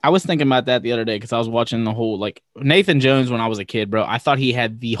 So I was thinking about that the other day because I was watching the whole like Nathan Jones when I was a kid, bro. I thought he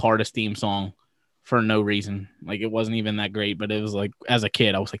had the hardest theme song for no reason. Like it wasn't even that great, but it was like as a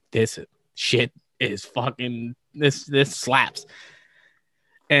kid, I was like, this shit is fucking this slaps.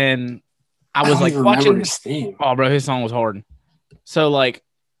 And I was like watching his theme. Oh, bro, his song was hard. So like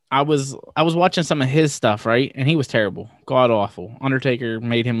I was watching some of his stuff, right? And he was terrible. God awful. Undertaker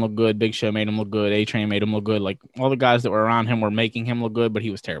made him look good. Big Show made him look good. A-Train made him look good. Like all the guys that were around him were making him look good, but he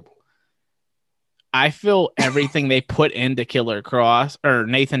was terrible. I feel everything they put into Killer Cross or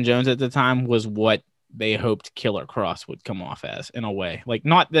Nathan Jones at the time was what they hoped Killer Cross would come off as in a way. Like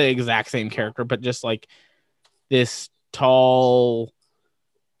not the exact same character, but just like this tall,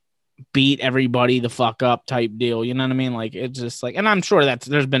 beat everybody the fuck up type deal. You know what I mean? Like it's just like, and I'm sure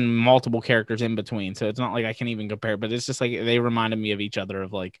there's been multiple characters in between, so it's not like I can even compare, but it's just like they reminded me of each other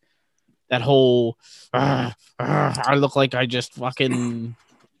of like that whole I look like I just fucking,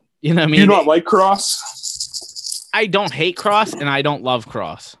 you know what I mean? Do you not like Cross? I don't hate Cross and I don't love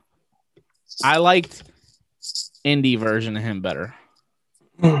Cross. I liked indie version of him better.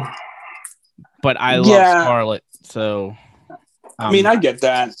 But I love Scarlett, so I mean, I get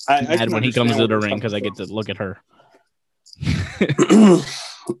that. I mad when he comes to the ring because I get to look at her.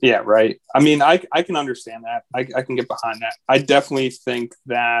 Yeah, right. I mean, I can understand that. I can get behind that. I definitely think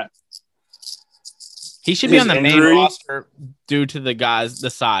that he should be on the main roster due to the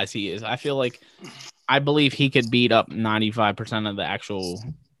size he is. I believe he could beat up 95% of the actual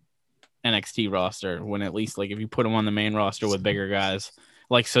NXT roster when at least, like, if you put him on the main roster with bigger guys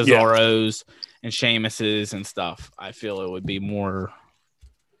like Cesaro's and Sheamus's and stuff, I feel it would be more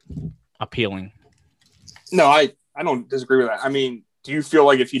appealing. No, I don't disagree with that. I mean, do you feel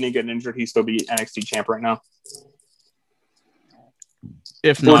like if he didn't get injured, he'd still be NXT champ right now?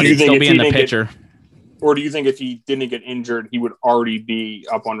 If not, he'd still be in the picture. Or do you think if he didn't get injured, he would already be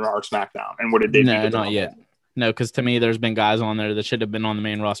up on Raw or SmackDown and would have debuted? No, not yet. No, because to me, there's been guys on there that should have been on the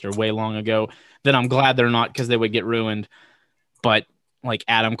main roster way long ago that I'm glad they're not because they would get ruined. But like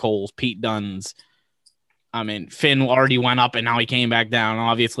Adam Cole's, Pete Dunne's, I mean, Finn already went up and now he came back down.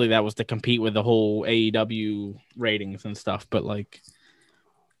 Obviously, that was to compete with the whole AEW ratings and stuff. But like,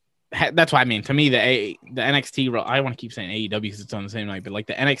 that's what I mean. To me, the NXT, I want to keep saying AEW because it's on the same night, but like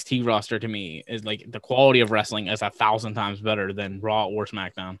the NXT roster to me is like the quality of wrestling is 1,000 times better than Raw or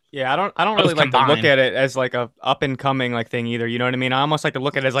SmackDown. Yeah, I don't really like to look at it as like a up and coming like thing either. You know what I mean? I almost like to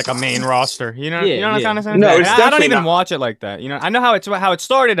look at it as like a main roster. You know what I'm trying to say? No, I don't even watch it like that. You know, I know how it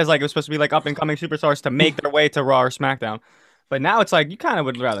started as like it was supposed to be like up and coming superstars to make their way to Raw or SmackDown, but now it's like you kind of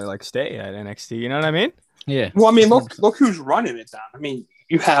would rather like stay at NXT. You know what I mean? Yeah. Well, I mean, look who's running it now. I mean,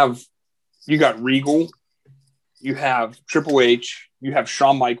 you got Regal, you have Triple H, you have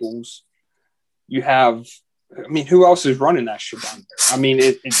Shawn Michaels, you have, I mean, who else is running that shit down there? I mean,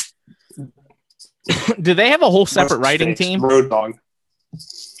 do they have a whole separate writing team? Road Dogg.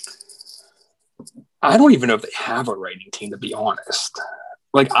 I don't even know if they have a writing team, to be honest.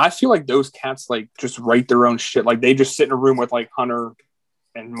 Like, I feel like those cats like just write their own shit. Like, they just sit in a room with like Hunter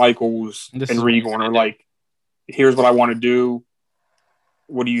and Michaels and Regal and are like, here's what I want to do.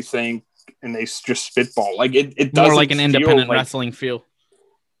 What do you think? And they just spitball. Like it doesn't more like an independent like, wrestling feel.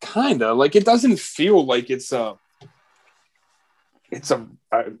 Kinda like it doesn't feel like it's a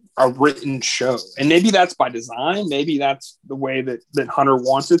written show. And maybe that's by design. Maybe that's the way that Hunter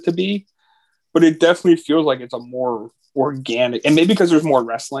wants it to be. But it definitely feels like it's a more organic, and maybe because there's more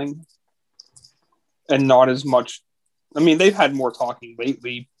wrestling and not as much. I mean, they've had more talking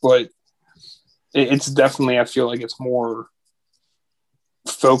lately, but it's definitely, I feel like it's more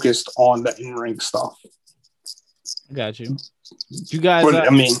focused on the in-ring stuff. Got you. You guys,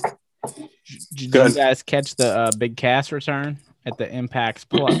 did you guys catch the Big Cass return at the Impact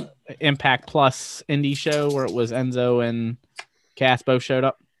Plus indie show where it was Enzo and Cass both showed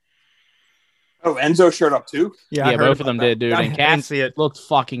up? Oh, Enzo showed up too? Yeah, both of them did, dude. And Cass looked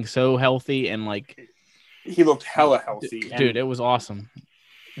fucking so healthy and like he looked hella healthy. Dude, it was awesome.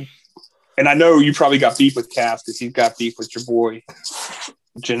 And I know you probably got beef with Cass because he's got beef with your boy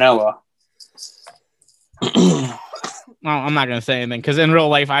Janela. No, I'm not gonna say anything because in real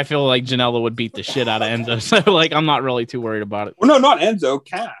life I feel like Janela would beat the shit out of Enzo. So like I'm not really too worried about it. Well, no, not Enzo.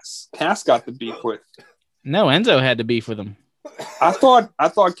 Cass. Cass got the beef with. No, Enzo had the beef with him. I thought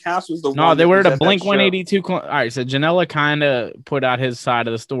Cass was the one. No, they were at a Blink 182. All right, so Janela kind of put out his side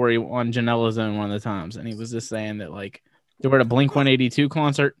of the story on Janela's Zone one of the times, and he was just saying that like they were at a Blink 182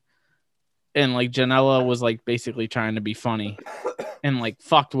 concert. And like Janela was like basically trying to be funny and like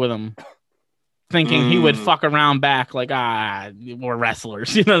fucked with him, thinking he would fuck around back like, we're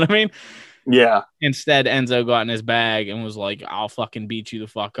wrestlers. You know what I mean? Yeah. Instead, Enzo got in his bag and was like, I'll fucking beat you the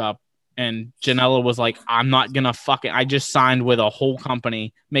fuck up. And Janela was like, I'm not going to fucking, I just signed with a whole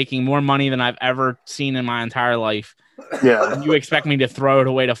company making more money than I've ever seen in my entire life. Yeah. And you expect me to throw it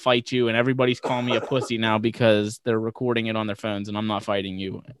away to fight you. And everybody's calling me a pussy now because they're recording it on their phones and I'm not fighting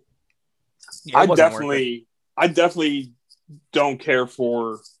you. Yeah, I definitely don't care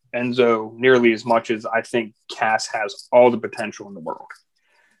for Enzo nearly as much as I think Cass has all the potential in the world.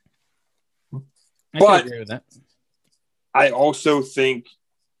 But agree with that. I also think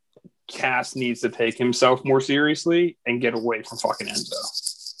Cass needs to take himself more seriously and get away from fucking Enzo.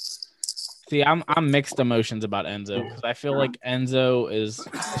 See, I'm mixed emotions about Enzo because I feel like Enzo is,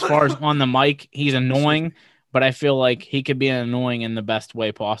 as far as on the mic, he's annoying. But I feel like he could be annoying in the best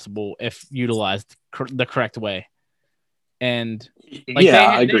way possible if utilized the correct way. And like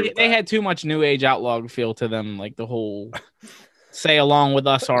I agree. They had too much New Age outlaw feel to them, like the whole say along with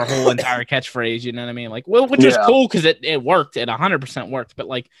us our whole entire catchphrase. You know what I mean? Like, well, which is cool because it worked. It 100% worked. But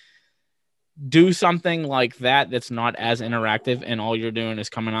like, do something like that that's not as interactive, and all you're doing is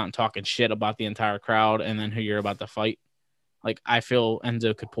coming out and talking shit about the entire crowd and then who you're about to fight. Like, I feel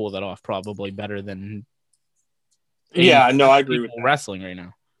Enzo could pull that off probably better than. Yeah, no, I agree with that. Wrestling right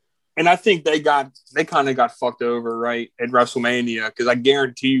now. And I think they kind of got fucked over, right, at WrestleMania, because I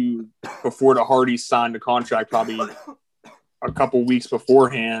guarantee you before the Hardys signed the contract, probably a couple weeks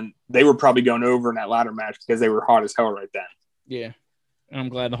beforehand, they were probably going over in that ladder match because they were hot as hell right then. Yeah. I'm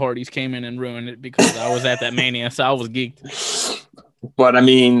glad the Hardys came in and ruined it because I was at that Mania, so I was geeked. But, I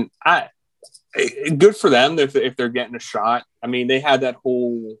mean, good for them if they're getting a shot. I mean, they had that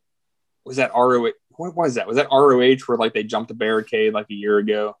whole – was that ROH? What was that? Was that ROH where, like, they jumped the barricade like a year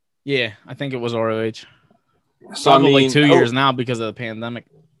ago? Yeah, I think it was ROH. So, probably 2 years now because of the pandemic.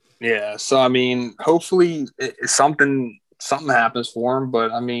 Yeah, so, I mean, hopefully something happens for him.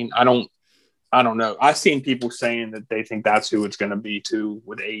 But, I mean, I don't know. I've seen people saying that they think that's who it's going to be, too,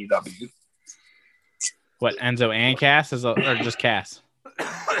 with AEW. What, Enzo and Cass? Or just Cass?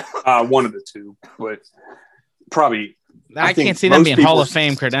 One of the two, but probably. I can't see them being Hall of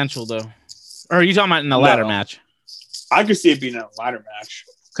Fame credential, though. Or are you talking about in the ladder match? I could see it being a ladder match.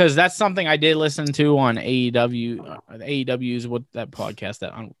 Because that's something I did listen to on AEW. AEW's what that podcast,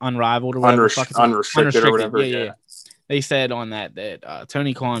 that Unrivaled or whatever. Unrestricted or whatever. Yeah. They said on that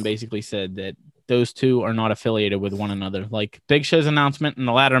Tony Khan basically said that those two are not affiliated with one another. Like Big Show's announcement and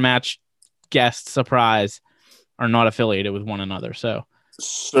the ladder match guest surprise are not affiliated with one another. So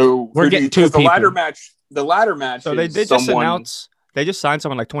we're getting two people. The ladder match. So they did just announce. They just signed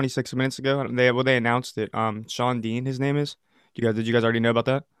someone like 26 minutes ago. They announced it. Sean Dean, his name is. Did you guys already know about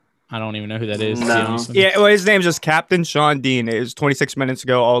that? I don't even know who that is. No. Yeah, well, his name's just Captain Sean Dean. It was 26 minutes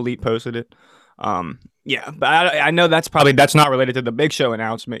ago. All Elite posted it. Yeah, but I know that's not related to the Big Show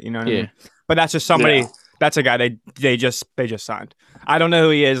announcement. You know what I mean? But that's just somebody. Yeah. That's a guy they just signed. I don't know who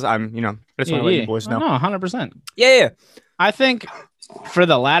he is. I just want to let you boys know. No, 100%. Yeah. I think for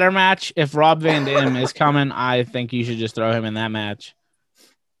the ladder match, if Rob Van Dam is coming, I think you should just throw him in that match.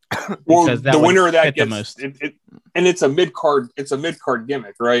 Well, the winner of that gets and it's a mid card. It's a mid card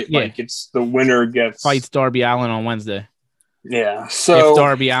gimmick, right? Yeah. Like it's the winner gets fights Darby Allin on Wednesday. Yeah. So if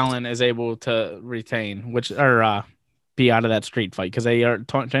Darby Allin is able to retain, be out of that street fight, because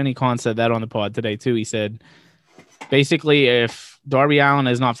Tony Khan said that on the pod today too. He said basically if Darby Allin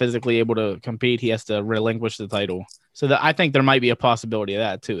is not physically able to compete, he has to relinquish the title. So I think there might be a possibility of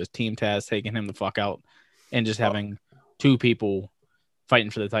that too. Is Team Taz taking him the fuck out and just having two people fighting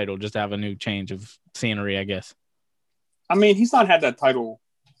for the title, just to have a new change of scenery, I guess. I mean, he's not had that title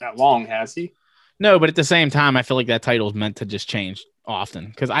that long, has he? No, but at the same time, I feel like that title is meant to just change often,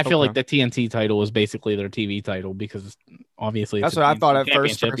 because I feel like the TNT title is basically their TV title, because obviously that's what I thought at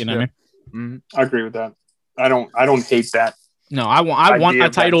first. You know what I mean? I agree with that. I don't hate that. No, I want a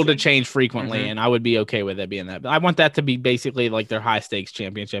title to change frequently, and I would be okay with it being that. But I want that to be basically like their high stakes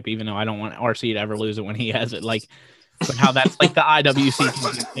championship, even though I don't want RC to ever lose it when he has it. Like. But how that's like the IWC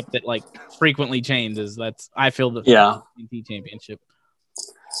championship that like frequently changes. I feel the TNT championship.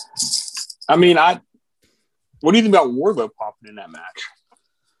 I mean, what do you think about Wardlow popping in that match?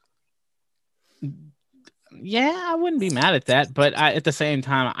 Yeah, I wouldn't be mad at that, but at the same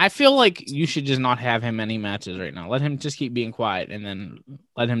time, I feel like you should just not have him any matches right now. Let him just keep being quiet, and then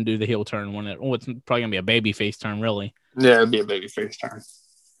let him do the heel turn when it's probably gonna be a baby face turn, really. Yeah, it'd be a baby face turn.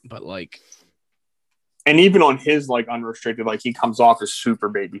 But like. And even on his like unrestricted, like he comes off as super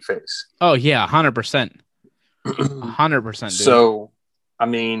baby face. Oh yeah, 100%, 100%. So, I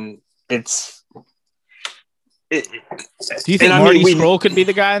mean, do you think Marty Scurll could be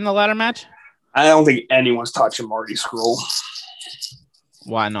the guy in the ladder match? I don't think anyone's touching Marty Scurll.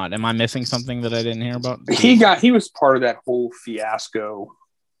 Why not? Am I missing something that I didn't hear about? He was part of that whole fiasco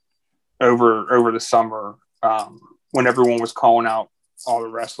over the summer when everyone was calling out all the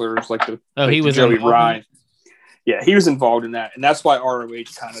wrestlers, like he was Joey Ryan. Yeah, he was involved in that, and that's why ROH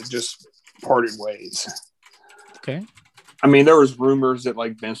kind of just parted ways. Okay. I mean, there was rumors that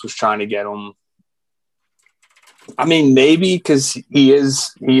like Vince was trying to get him. I mean, maybe because he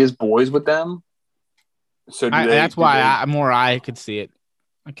is boys with them. So that's why I could see it.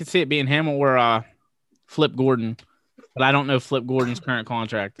 I could see it being him or Flip Gordon, but I don't know Flip Gordon's current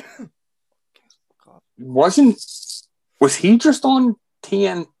contract. Was he just on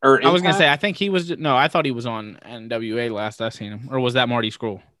TN or Impact? I was gonna say I think he was. No, I thought he was on NWA last I seen him, or was that Marty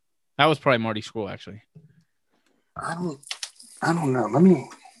Scurll? That was probably Marty Scurll, actually. I don't know. Let me.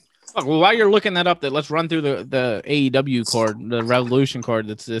 Well, while you're looking that up, let's run through the AEW card, the Revolution card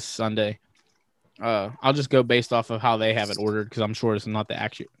that's this Sunday. I'll just go based off of how they have it ordered because I'm sure it's not the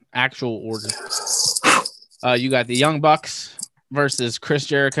actual order. You got the Young Bucks versus Chris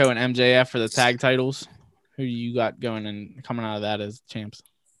Jericho and MJF for the tag titles. Who you got going and coming out of that as champs?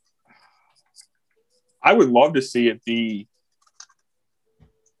 I would love to see it be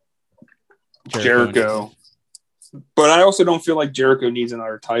Jericho. But I also don't feel like Jericho needs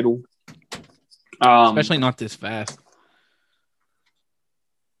another title. Especially not this fast.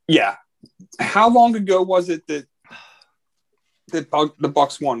 Yeah. How long ago was it that the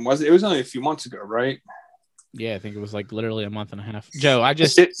Bucks won? It was only a few months ago, right? Yeah, I think it was like literally a month and a half. Joe,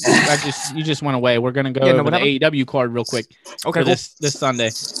 you just went away. We're gonna go over the AEW card real quick. Okay, this Sunday.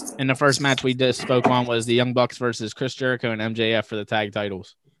 And the first match we just spoke on was the Young Bucks versus Chris Jericho and MJF for the tag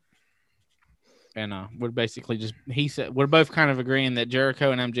titles. And we're basically he said we're both kind of agreeing that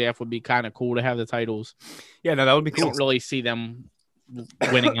Jericho and MJF would be kind of cool to have the titles. Yeah, no, that would be cool. We don't really see them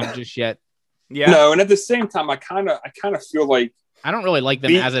winning them just yet. Yeah. No, and at the same time, I kind of feel like I don't really like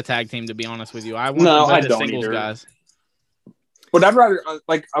them as a tag team, to be honest with you. I want them as singles guys. But I'd rather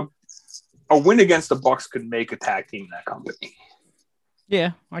like a win against the Bucks could make a tag team in that company.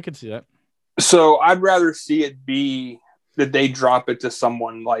 Yeah, I could see that. So I'd rather see it be that they drop it to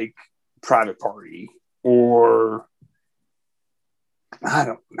someone like Private Party or I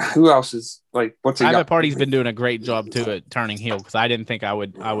don't know who else is like what's Private Party's been doing a great job too at turning heel because I didn't think I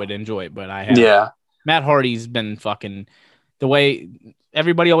would enjoy it, but I have. Yeah. Matt Hardy's been fucking the way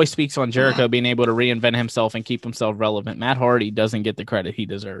everybody always speaks on Jericho being able to reinvent himself and keep himself relevant. Matt Hardy doesn't get the credit he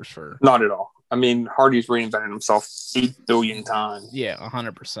deserves for. Not at all. I mean, Hardy's reinvented himself 8 billion times. Yeah,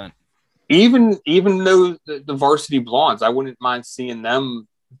 100%. Even though the Varsity Blondes, I wouldn't mind seeing them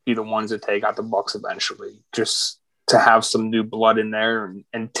be the ones that take out the Bucks eventually, just to have some new blood in there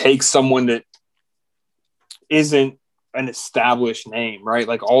and take someone that isn't an established name, right?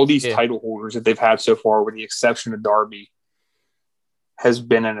 Like all these title holders that they've had so far, with the exception of Darby, has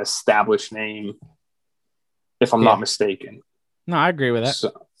been an established name, if I'm not mistaken. No, I agree with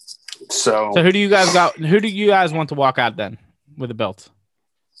that. So who do you guys got? Who do you guys want to walk out then with the belts?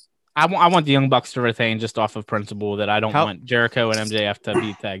 I want the Young Bucks to retain just off of principle that I don't want Jericho and MJF to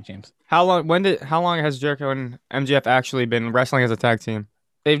be tag teams. How long has Jericho and MJF actually been wrestling as a tag team?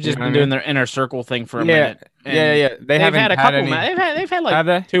 They've just been doing their inner circle thing for a minute. Yeah. They've had a couple. They've had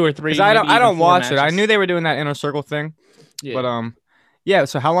like 2 or 3. I don't watch matches. It. I knew they were doing that inner circle thing, but yeah.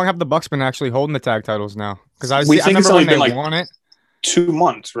 So how long have the Bucks been actually holding the tag titles now? Because I remember when they won it. 2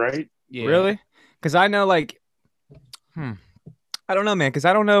 months, right? Yeah. Really? Because I know, like, I don't know, man. Because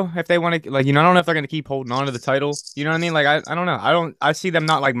I don't know if they want to, like, I don't know if they're going to keep holding on to the title. You know what I mean? Like, I don't know. I see them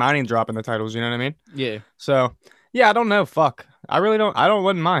not, like, minding dropping the titles. You know what I mean? Yeah. So, yeah, I don't know. Fuck. I really don't.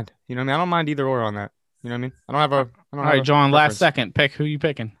 Wouldn't mind. You know what I mean? I don't mind either or on that. You know what I mean? I don't have a. All right, John, last second. Pick. Who you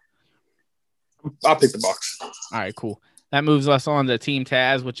picking? I'll pick the Bucks. All right, cool. That moves us on to Team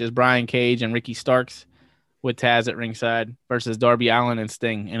Taz, which is Brian Cage and Ricky Starks, with Taz at ringside versus Darby Allin and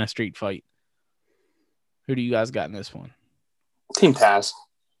Sting in a street fight. Who do you guys got in this one? Team Taz.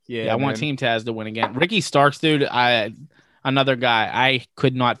 Yeah, I want Team Taz to win again. Ricky Starks, dude, another guy. I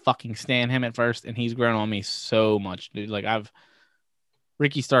could not fucking stand him at first, and he's grown on me so much, dude. Like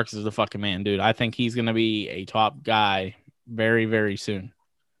Ricky Starks is the fucking man, dude. I think he's gonna be a top guy very, very soon.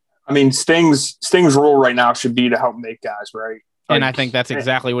 I mean, Sting's role right now should be to help make guys, right? And I think that's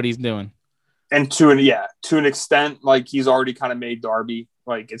exactly what he's doing. And to an extent, like he's already kind of made Darby,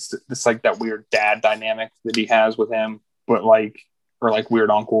 like it's like that weird dad dynamic that he has with him, but like weird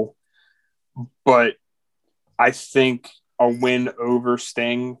uncle. But I think a win over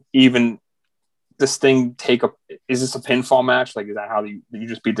Sting, even the Sting is this a pinfall match? Like, is that how you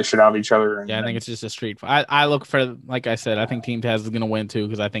just beat the shit out of each other? I think it's just a street fight. I look for, like I said, I think Team Taz is going to win too,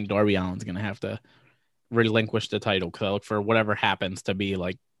 because I think Darby Allin's going to have to relinquish the title, because I look for whatever happens to be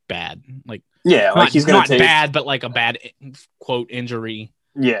like bad, like he's going to take bad, but like a bad quote injury.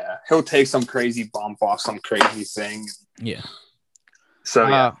 Yeah, he'll take some crazy bump off some crazy thing. Yeah. So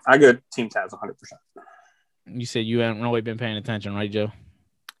I go Team Taz 100%. You said you haven't really been paying attention, right, Joe?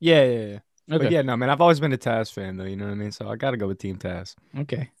 Yeah. Okay. But yeah, no, man, I've always been a Taz fan, though. You know what I mean? So I got to go with Team Taz.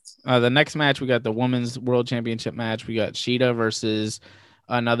 Okay. The next match, we got the Women's World Championship match. We got Shida versus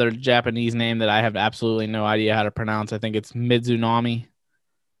another Japanese name that I have absolutely no idea how to pronounce. I think it's Mizunami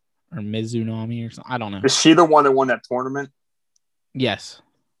or something. I don't know. Is she the one that won that tournament? Yes.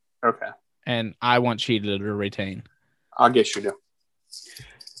 Okay. And I want Shida to retain. I'll get Shida.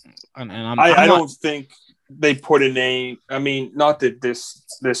 And I don't think they put a name. I mean, not that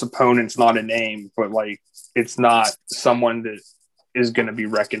this opponent's not a name, but like it's not someone that is going to be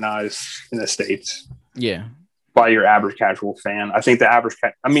recognized in the States. Yeah. by your average casual fan. I think the average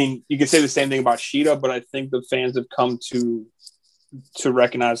I mean, you can say the same thing about Sheeta, but I think the fans have come to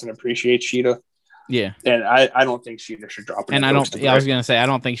recognize and appreciate Sheeta. Yeah. And I don't think Sheeta should drop it. And I was going to say, I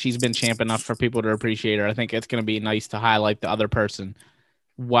don't think she's been champ enough for people to appreciate her. I think it's going to be nice to highlight the other person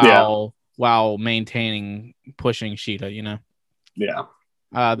while maintaining pushing Sheeta, you know? Yeah.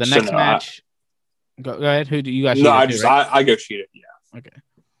 The next match. Go ahead. Who do you got? No, Sheeta right? I go Sheeta. Yeah. Okay.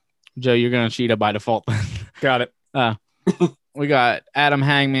 Joe, you're going to Sheeta by default. Got it. We got Adam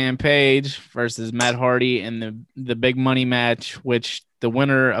Hangman Page versus Matt Hardy in the big money match, which the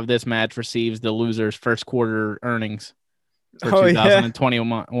winner of this match receives the loser's first quarter earnings for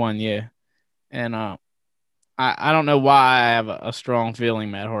 2021. Yeah. And I don't know why I have a strong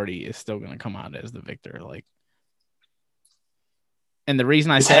feeling Matt Hardy is still going to come out as the victor. Like, and the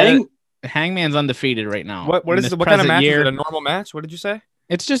reason I said Hangman's undefeated right now. What kind of match? Is it a normal match? What did you say?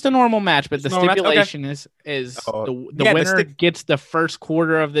 It's just a normal match, but the stipulation is the winner gets the first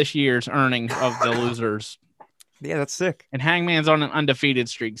quarter of this year's earnings of the losers. Yeah, that's sick. And Hangman's on an undefeated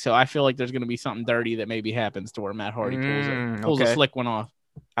streak, so I feel like there's going to be something dirty that maybe happens to where Matt Hardy pulls a slick one off.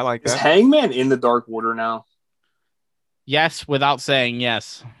 I like that. Is Hangman in the Dark Order now? Yes, without saying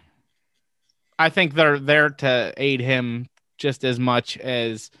yes. I think they're there to aid him just as much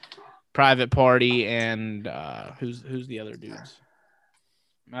as Private Party and who's the other dudes?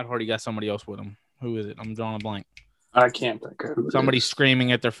 Matt Hardy got somebody else with him. Who is it? I'm drawing a blank. I can't think of who. Somebody's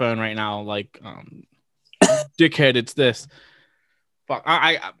screaming at their phone right now, like, "Dickhead, it's this." Fuck,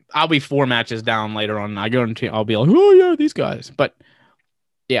 I'll be 4 matches down later on. I'll be like, "Oh yeah, these guys." But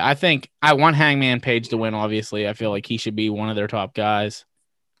yeah, I think I want Hangman Page to win. Obviously, I feel like he should be one of their top guys.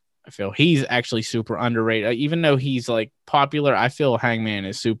 I feel he's actually super underrated, even though he's like popular. I feel Hangman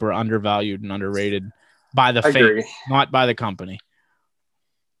is super undervalued and underrated by the fate, not by the company.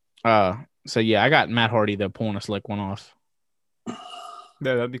 So yeah, I got Matt Hardy though pulling a slick one off. Yeah,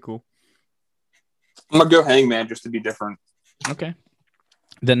 that'd be cool. I'm gonna go Hangman just to be different. Okay.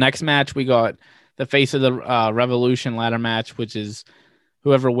 The next match we got the face of the Revolution ladder match, which is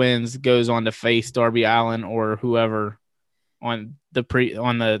whoever wins goes on to face Darby Allin or whoever on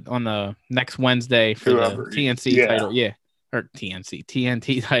the next Wednesday for the TNC title. Yeah, or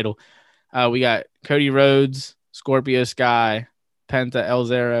TNT title. We got Cody Rhodes, Scorpio Sky, Penta El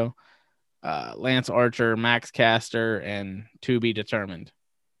Zero, Lance Archer, Max Caster, and To Be Determined.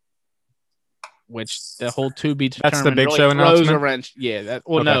 Which the whole To Be Determined. That's the Big really Show announcement. A wrench. Yeah.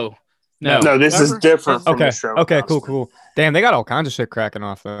 No. This is different from the show. Okay. Cool. Damn, they got all kinds of shit cracking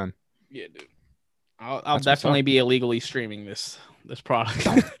off then. Yeah, dude. I'll definitely be illegally streaming this product.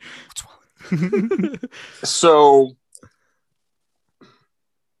 So,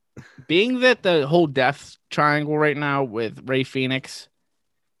 being that the whole death triangle right now with Rey Fenix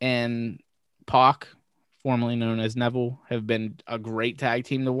and Pac, formerly known as Neville, have been a great tag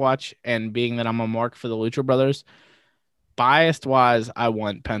team to watch, and being that I'm a mark for the Lucha Brothers, biased wise, I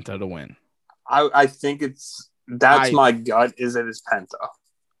want Penta to win. I think my gut is it is Penta.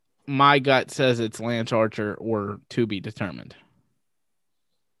 My gut says it's Lance Archer or To Be Determined.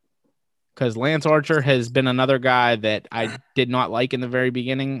 Because Lance Archer has been another guy that I did not like in the very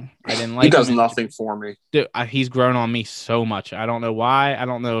beginning. I didn't like him. He does nothing for me. Dude, he's grown on me so much. I don't know why. I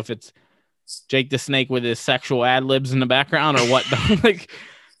don't know if it's Jake the Snake with his sexual ad-libs in the background or what. Like,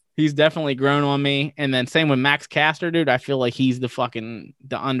 he's definitely grown on me. And then same with Max Caster, dude. I feel like he's the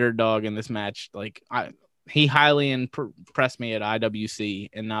underdog in this match. Like, he highly impressed me at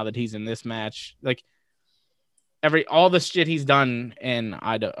IWC, and now that he's in this match, like all the shit he's done in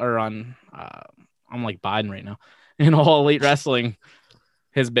I'm like Biden right now, in All Elite Wrestling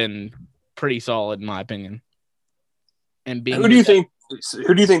has been pretty solid in my opinion. And who do you think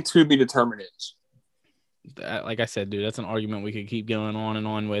To Be Determined is? Like I said, dude, that's an argument we could keep going on and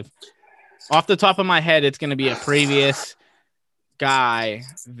on with. Off the top of my head, it's going to be a previous guy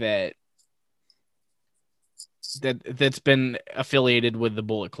that's been affiliated with the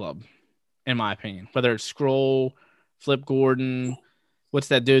Bullet Club, in my opinion. Whether it's Skrull, Flip Gordon, what's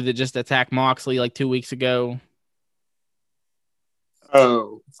that dude that just attacked Moxley like 2 weeks ago?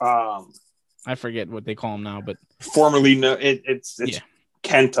 Oh, I forget what they call him now, but formerly known, it's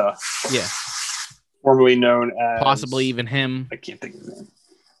Kenta. Yeah, formerly known as possibly even him. I can't think of his name.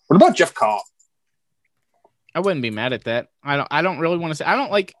 What about Jeff Cobb? I wouldn't be mad at that. I don't really want to see. I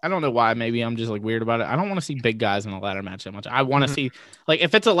don't know why. Maybe I'm just like weird about it. I don't want to see big guys in a ladder match that much. I want to see, like,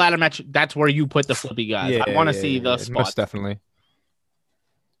 if it's a ladder match, that's where you put the flippy guys. I want to see the spots. Most definitely.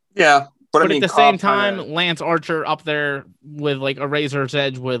 Yeah, but I mean, at the same time, Lance Archer up there with like a razor's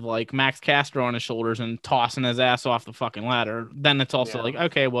edge with like Max Castro on his shoulders and tossing his ass off the fucking ladder. Then it's also like,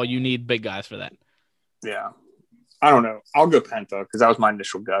 okay, well, you need big guys for that. Yeah. I don't know. I'll go Penta because that was my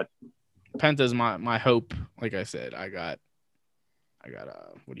initial gut. Penta's my hope. Like I said, I got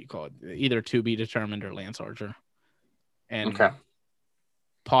what do you call it? Either to be determined or Lance Archer, and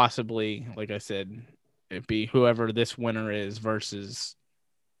possibly, like I said, it be whoever this winner is versus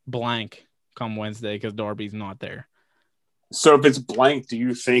blank come Wednesday because Darby's not there. So if it's blank, do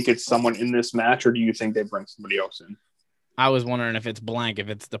you think it's someone in this match, or do you think they bring somebody else in? I was wondering if it's blank, if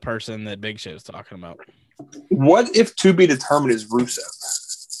it's the person that Big Show's talking about. What if to be determined is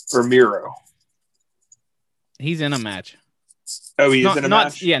Rusev or Miro? He's in a match. Oh, he is in a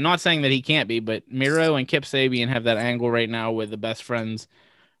match? Yeah, not saying that he can't be, but Miro and Kip Sabian have that angle right now with the best friends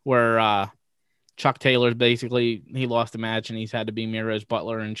where Chuck Taylor's basically, he lost a match and he's had to be Miro's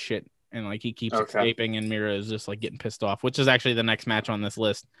butler and shit. And like he keeps escaping and Miro's just like getting pissed off, which is actually the next match on this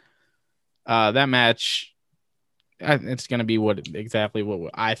list. That match, it's going to be exactly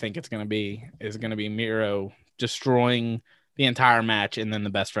what I think it's going to be. Is going to be Miro destroying the entire match and then the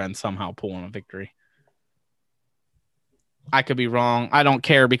best friend somehow pulling a victory. I could be wrong. I don't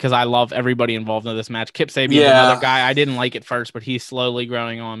care because I love everybody involved in this match. Kip Sabian's another guy. I didn't like it first, but he's slowly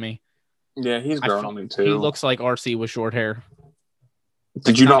growing on me. Yeah, he's growing on me too. He looks like RC with short hair.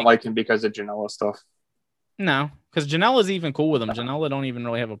 Did you not like him because of Janela stuff? No, because Janela's even cool with him. Janela don't even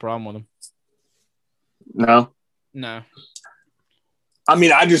really have a problem with him. No. I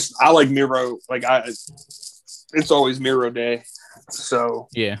mean, I like Miro. Like it's always Miro Day, so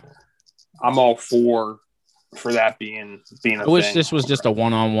yeah, I'm all for that being a I wish thing. This was just a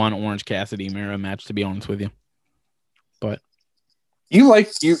one-on-one Orange Cassidy Miro match, to be honest with you. But you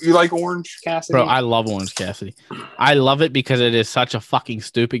like Orange Cassidy? Bro, I love Orange Cassidy. I love it because it is such a fucking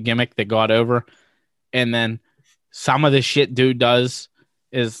stupid gimmick that got over. And then some of the shit dude does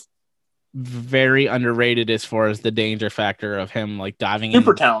is very underrated as far as the danger factor of him like diving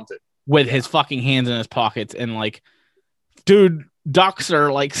super in talented with his fucking hands in his pockets and like, dude, ducks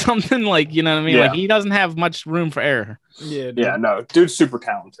are like something like, you know what I mean? Yeah. Like he doesn't have much room for error. Yeah, yeah, no, dude's super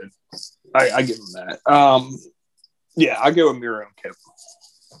talented. I give him that. Yeah, I go with Miro and Kip.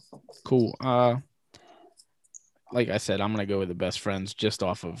 Cool. Like I said, I'm gonna go with the best friends just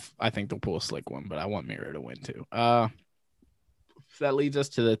off of I think they'll pull a slick one, but I want Miro to win too. That leads us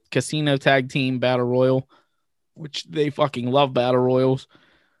to the Casino Tag Team Battle Royal, which they fucking love Battle Royals.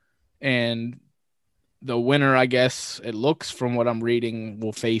 And the winner, I guess, it looks from what I'm reading,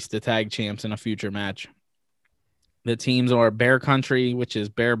 will face the tag champs in a future match. The teams are Bear Country, which is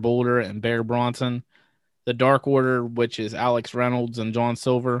Bear Boulder and Bear Bronson. The Dark Order, which is Alex Reynolds and John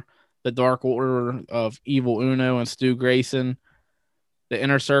Silver. The Dark Order of Evil Uno and Stu Grayson. The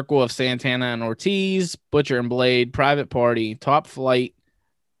Inner Circle of Santana and Ortiz. Butcher and Blade. Private Party. Top Flight.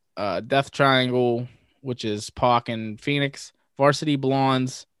 Death Triangle, which is Pac and Phoenix. Varsity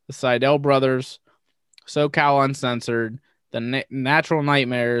Blondes. The Seidel Brothers. SoCal Uncensored. The Natural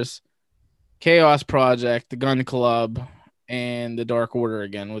Nightmares. Chaos Project. The Gun Club. And the Dark Order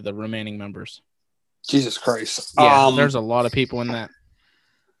again with the remaining members. Jesus Christ. Yeah, there's a lot of people in that.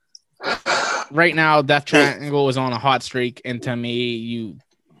 Right now, Death Triangle is on a hot streak, and to me, you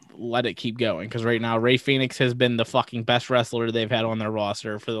let it keep going because right now, Rey Fenix has been the fucking best wrestler they've had on their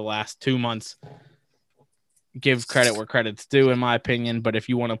roster for the last 2 months. Give credit where credit's due, in my opinion, but if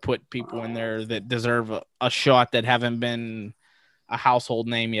you want to put people in there that deserve a shot that haven't been a household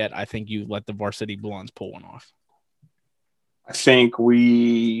name yet, I think you let the Varsity Blondes pull one off. I think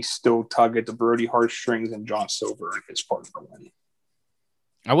we still tug at the Brody heartstrings and John Silver and his partner win.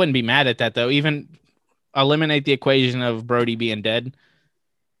 I wouldn't be mad at that, though. Even eliminate the equation of Brody being dead.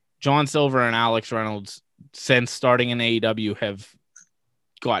 John Silver and Alex Reynolds, since starting in AEW, have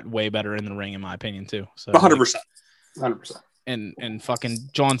got way better in the ring, in my opinion, too. So 100%. 100%. And fucking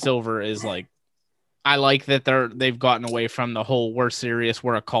John Silver is like, I like that they've gotten away from the whole we're serious,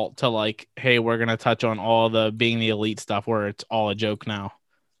 we're a cult to like, hey, we're gonna touch on all the being the elite stuff where it's all a joke now.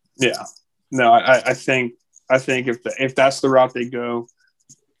 Yeah. No, I think if that's the route they go,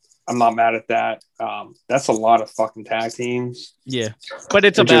 I'm not mad at that. That's a lot of fucking tag teams. Yeah, but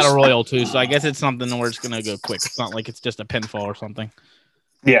it's a battle royal too, so I guess it's something where it's gonna go quick. It's not like it's just a pinfall or something.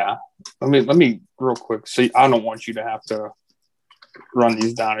 Yeah. Let me real quick. So I don't want you to have to run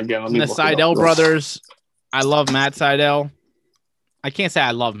these down again. Let me the Seidel brothers. I love Matt Seidel. I can't say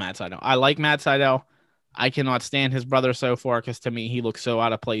I love Matt Seidel. I like Matt Seidel. I cannot stand his brother so far because to me he looks so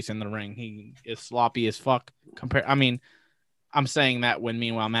out of place in the ring. He is sloppy as fuck. I'm saying that when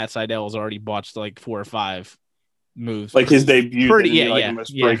meanwhile Matt Seidel has already botched like 4 or 5 moves. Like his debut. Break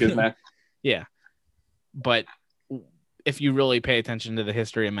his neck. Yeah. But if you really pay attention to the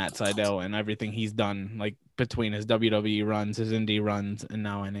history of Matt Seidel and everything he's done, like between his WWE runs, his indie runs, and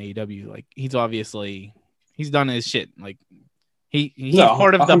now in AEW, like he's He's done his shit. Like he's No,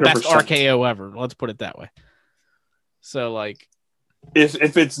 part of the best 100%. RKO ever. Let's put it that way. So like,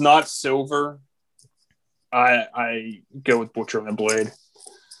 if it's not silver, I go with Butcher and the Blade.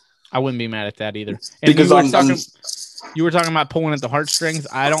 I wouldn't be mad at that either. And Because you were talking about pulling at the heartstrings.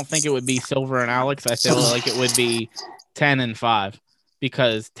 I don't think it would be Silver and Alex. I feel like it would be 10 and 5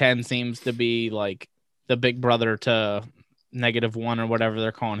 because 10 seems to be like the big brother to -1 or whatever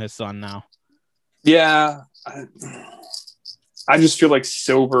they're calling his son now. Yeah. I just feel like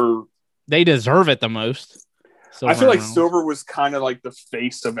Silver. They deserve it the most. I feel like Silver was kind of like the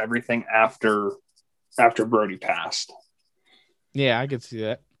face of everything after Brody passed. Yeah, I could see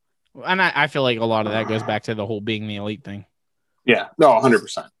that. And I feel like a lot of that goes back to the whole being the elite thing. Yeah, no,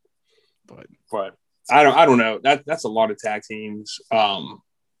 100%. But I don't know. That's a lot of tag teams.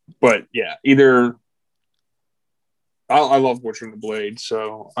 But yeah, either I love Butcher and the Blade,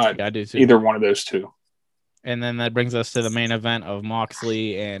 so I do too. Either one of those two. And then that brings us to the main event of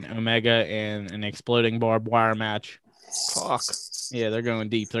Moxley and Omega and an exploding barbed wire match. Fuck. Yeah, they're going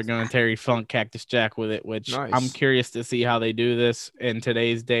deep. They're going Terry Funk, Cactus Jack with it, which Nice. I'm curious to see how they do this in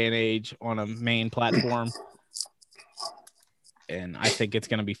today's day and age on a main platform. And I think it's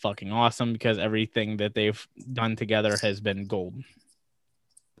going to be fucking awesome because everything that they've done together has been gold.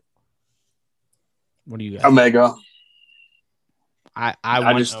 What do you guys Omega. I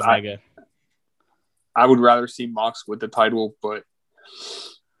want Omega. I would rather see Mox with the title, but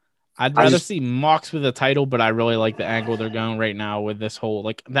I'd rather see Mox with a title, but I really like the angle they're going right now with this whole,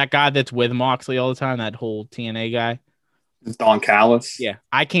 like, that guy that's with Moxley all the time, that whole TNA guy. Don Callis. Yeah.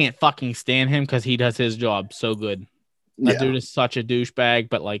 I can't fucking stand him because he does his job so good. That dude is such a douchebag,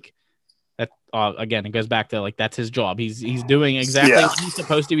 but, like, that again, it goes back to, like, that's his job. He's doing exactly what he's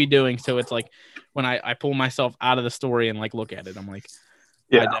supposed to be doing. So it's like when I pull myself out of the story and, like, look at it, I'm like,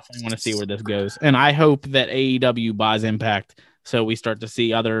 I definitely want to see where this goes. And I hope that AEW buys Impact so we start to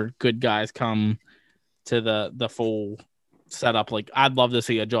see other good guys come to the full setup. Like, I'd love to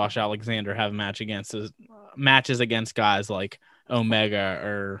see a Josh Alexander have matches against guys like Omega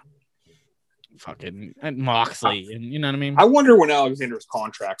or fucking Moxley. And you know what I mean? I wonder when Alexander's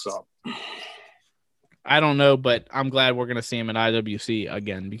contract's up. I don't know, but I'm glad we're going to see him at IWC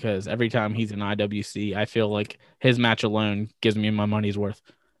again because every time he's in IWC, I feel like his match alone gives me my money's worth.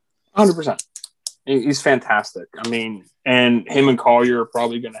 100%. He's fantastic. I mean, and him and Collier are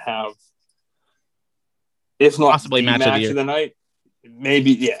probably going to have, if not possibly match of the night,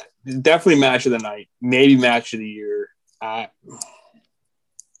 maybe, definitely match of the night, maybe match of the year.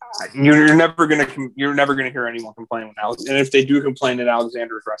 You're never gonna hear anyone complain when Alex, and if they do complain that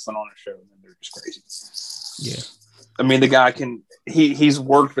Alexander is wrestling on a show, then they're just crazy. Yeah, I mean, the guy he's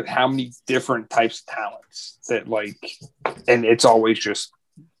worked with how many different types of talents that, like, and it's always just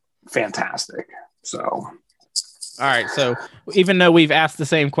fantastic. So, all right. So even though we've asked the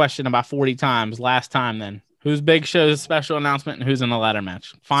same question about 40 times last time, then who's Big Show's special announcement and who's in the ladder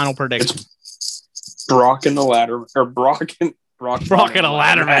match? Final prediction. It's Brock in the ladder, or Brock in a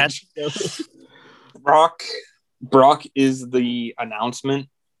ladder match. Brock is the announcement,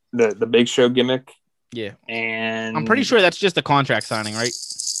 the Big Show gimmick. Yeah. And I'm pretty sure that's just a contract signing, right?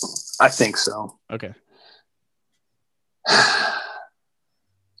 I think so. Okay.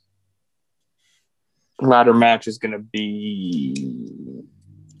 Ladder match is going to be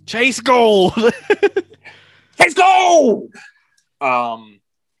Chase Gold. Chase Gold. Have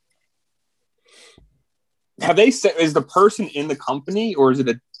they said, is the person in the company or is it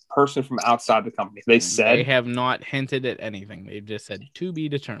a person from outside the company? They have not hinted at anything. They've just said to be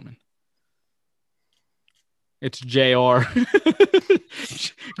determined. It's JR.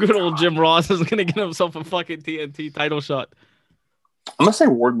 Good old Jim Ross is going to get himself a fucking TNT title shot. I'm going to say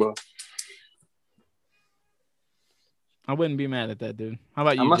Wardlow. I wouldn't be mad at that, dude. How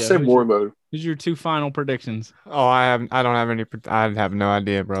about you, I'm going to Joe? say Wardlow. Who's your two final predictions? Oh, I don't have any. I have no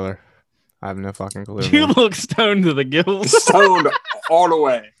idea, brother. I have no fucking clue. You look stoned to the gills. Stoned all the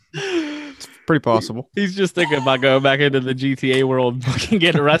way. It's pretty possible. He's just thinking about going back into the GTA world and fucking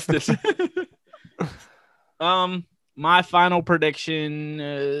get arrested. My final prediction,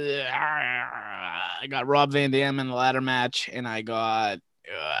 I got Rob Van Dam in the ladder match, and I got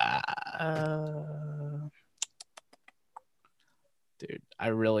dude, I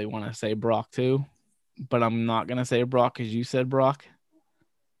really want to say Brock too, but I'm not gonna say Brock because you said Brock.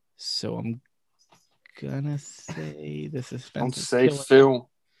 So I'm gonna say the suspense. Don't say Phil.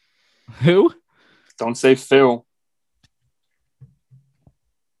 Who? Don't say Phil.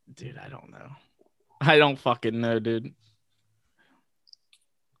 Dude, I don't know. I don't fucking know, dude.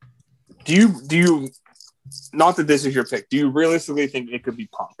 Do you not that this is your pick, do you realistically think it could be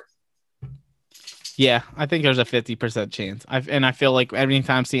Punk? Yeah, I think there's a 50% chance. I feel like every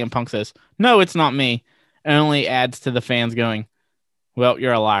time CM Punk says, "No, it's not me," it only adds to the fans going, "Well,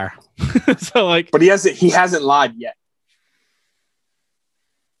 you're a liar." So like, but he hasn't lied yet.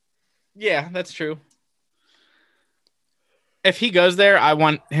 Yeah, that's true. If he goes there, I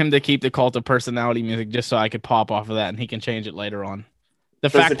want him to keep the Cult of Personality music just so I could pop off of that and he can change it later on. The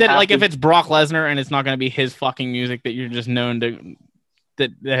fact that like if it's Brock Lesnar and it's not going to be his fucking music that you're just known to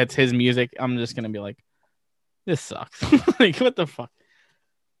that it's his music, I'm just going to be like, this sucks. Like what the fuck?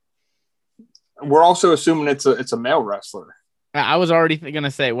 We're also assuming it's a male wrestler. I was already going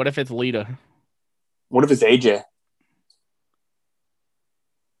to say, what if it's Lita? What if it's AJ?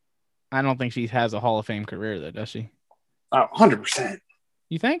 I don't think she has a Hall of Fame career though, does she? Oh, 100%.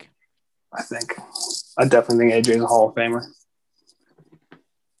 You think? I definitely think AJ is a Hall of Famer.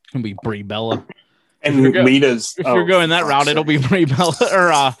 It'll be Brie Bella. And Lita's. If you're going that route, it'll be Brie Bella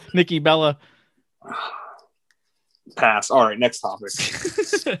or Nikki Bella. Pass. All right, next topic.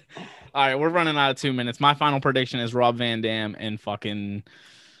 All right, we're running out of 2 minutes. My final prediction is Rob Van Dam and fucking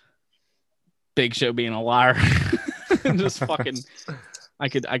Big Show being a liar. Just fucking. I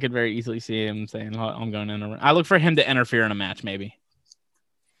could very easily see him saying, oh, "I'm going in." I look for him to interfere in a match, maybe.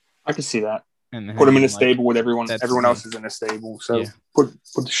 I can see that. And put him in a stable with everyone. Everyone else is in a stable, so yeah. put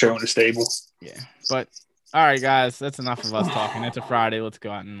the show in a stable. Yeah, but all right, guys, that's enough of us talking. It's a Friday. Let's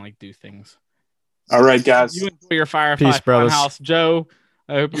go out and like do things. All right, guys. You enjoy your Firefly Funhouse, Joe.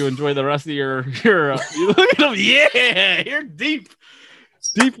 I hope you enjoy the rest of your. You look at him, yeah, you're deep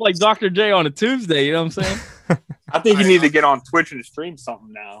like Dr. J on a Tuesday. You know what I'm saying? I think you need to get on Twitch and stream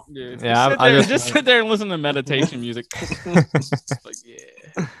something now. Yeah, just sit there and listen to meditation music. Like,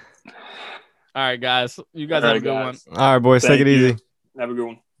 yeah. All right, guys. You guys have a good one. All right, boys. Take it easy. Have a good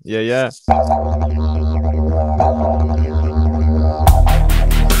one. Yeah.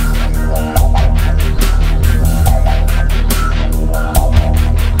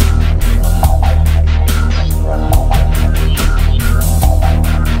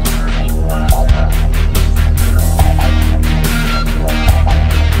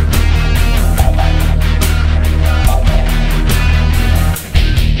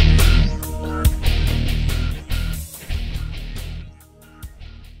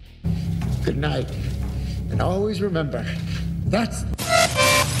 Good night. And always remember, that's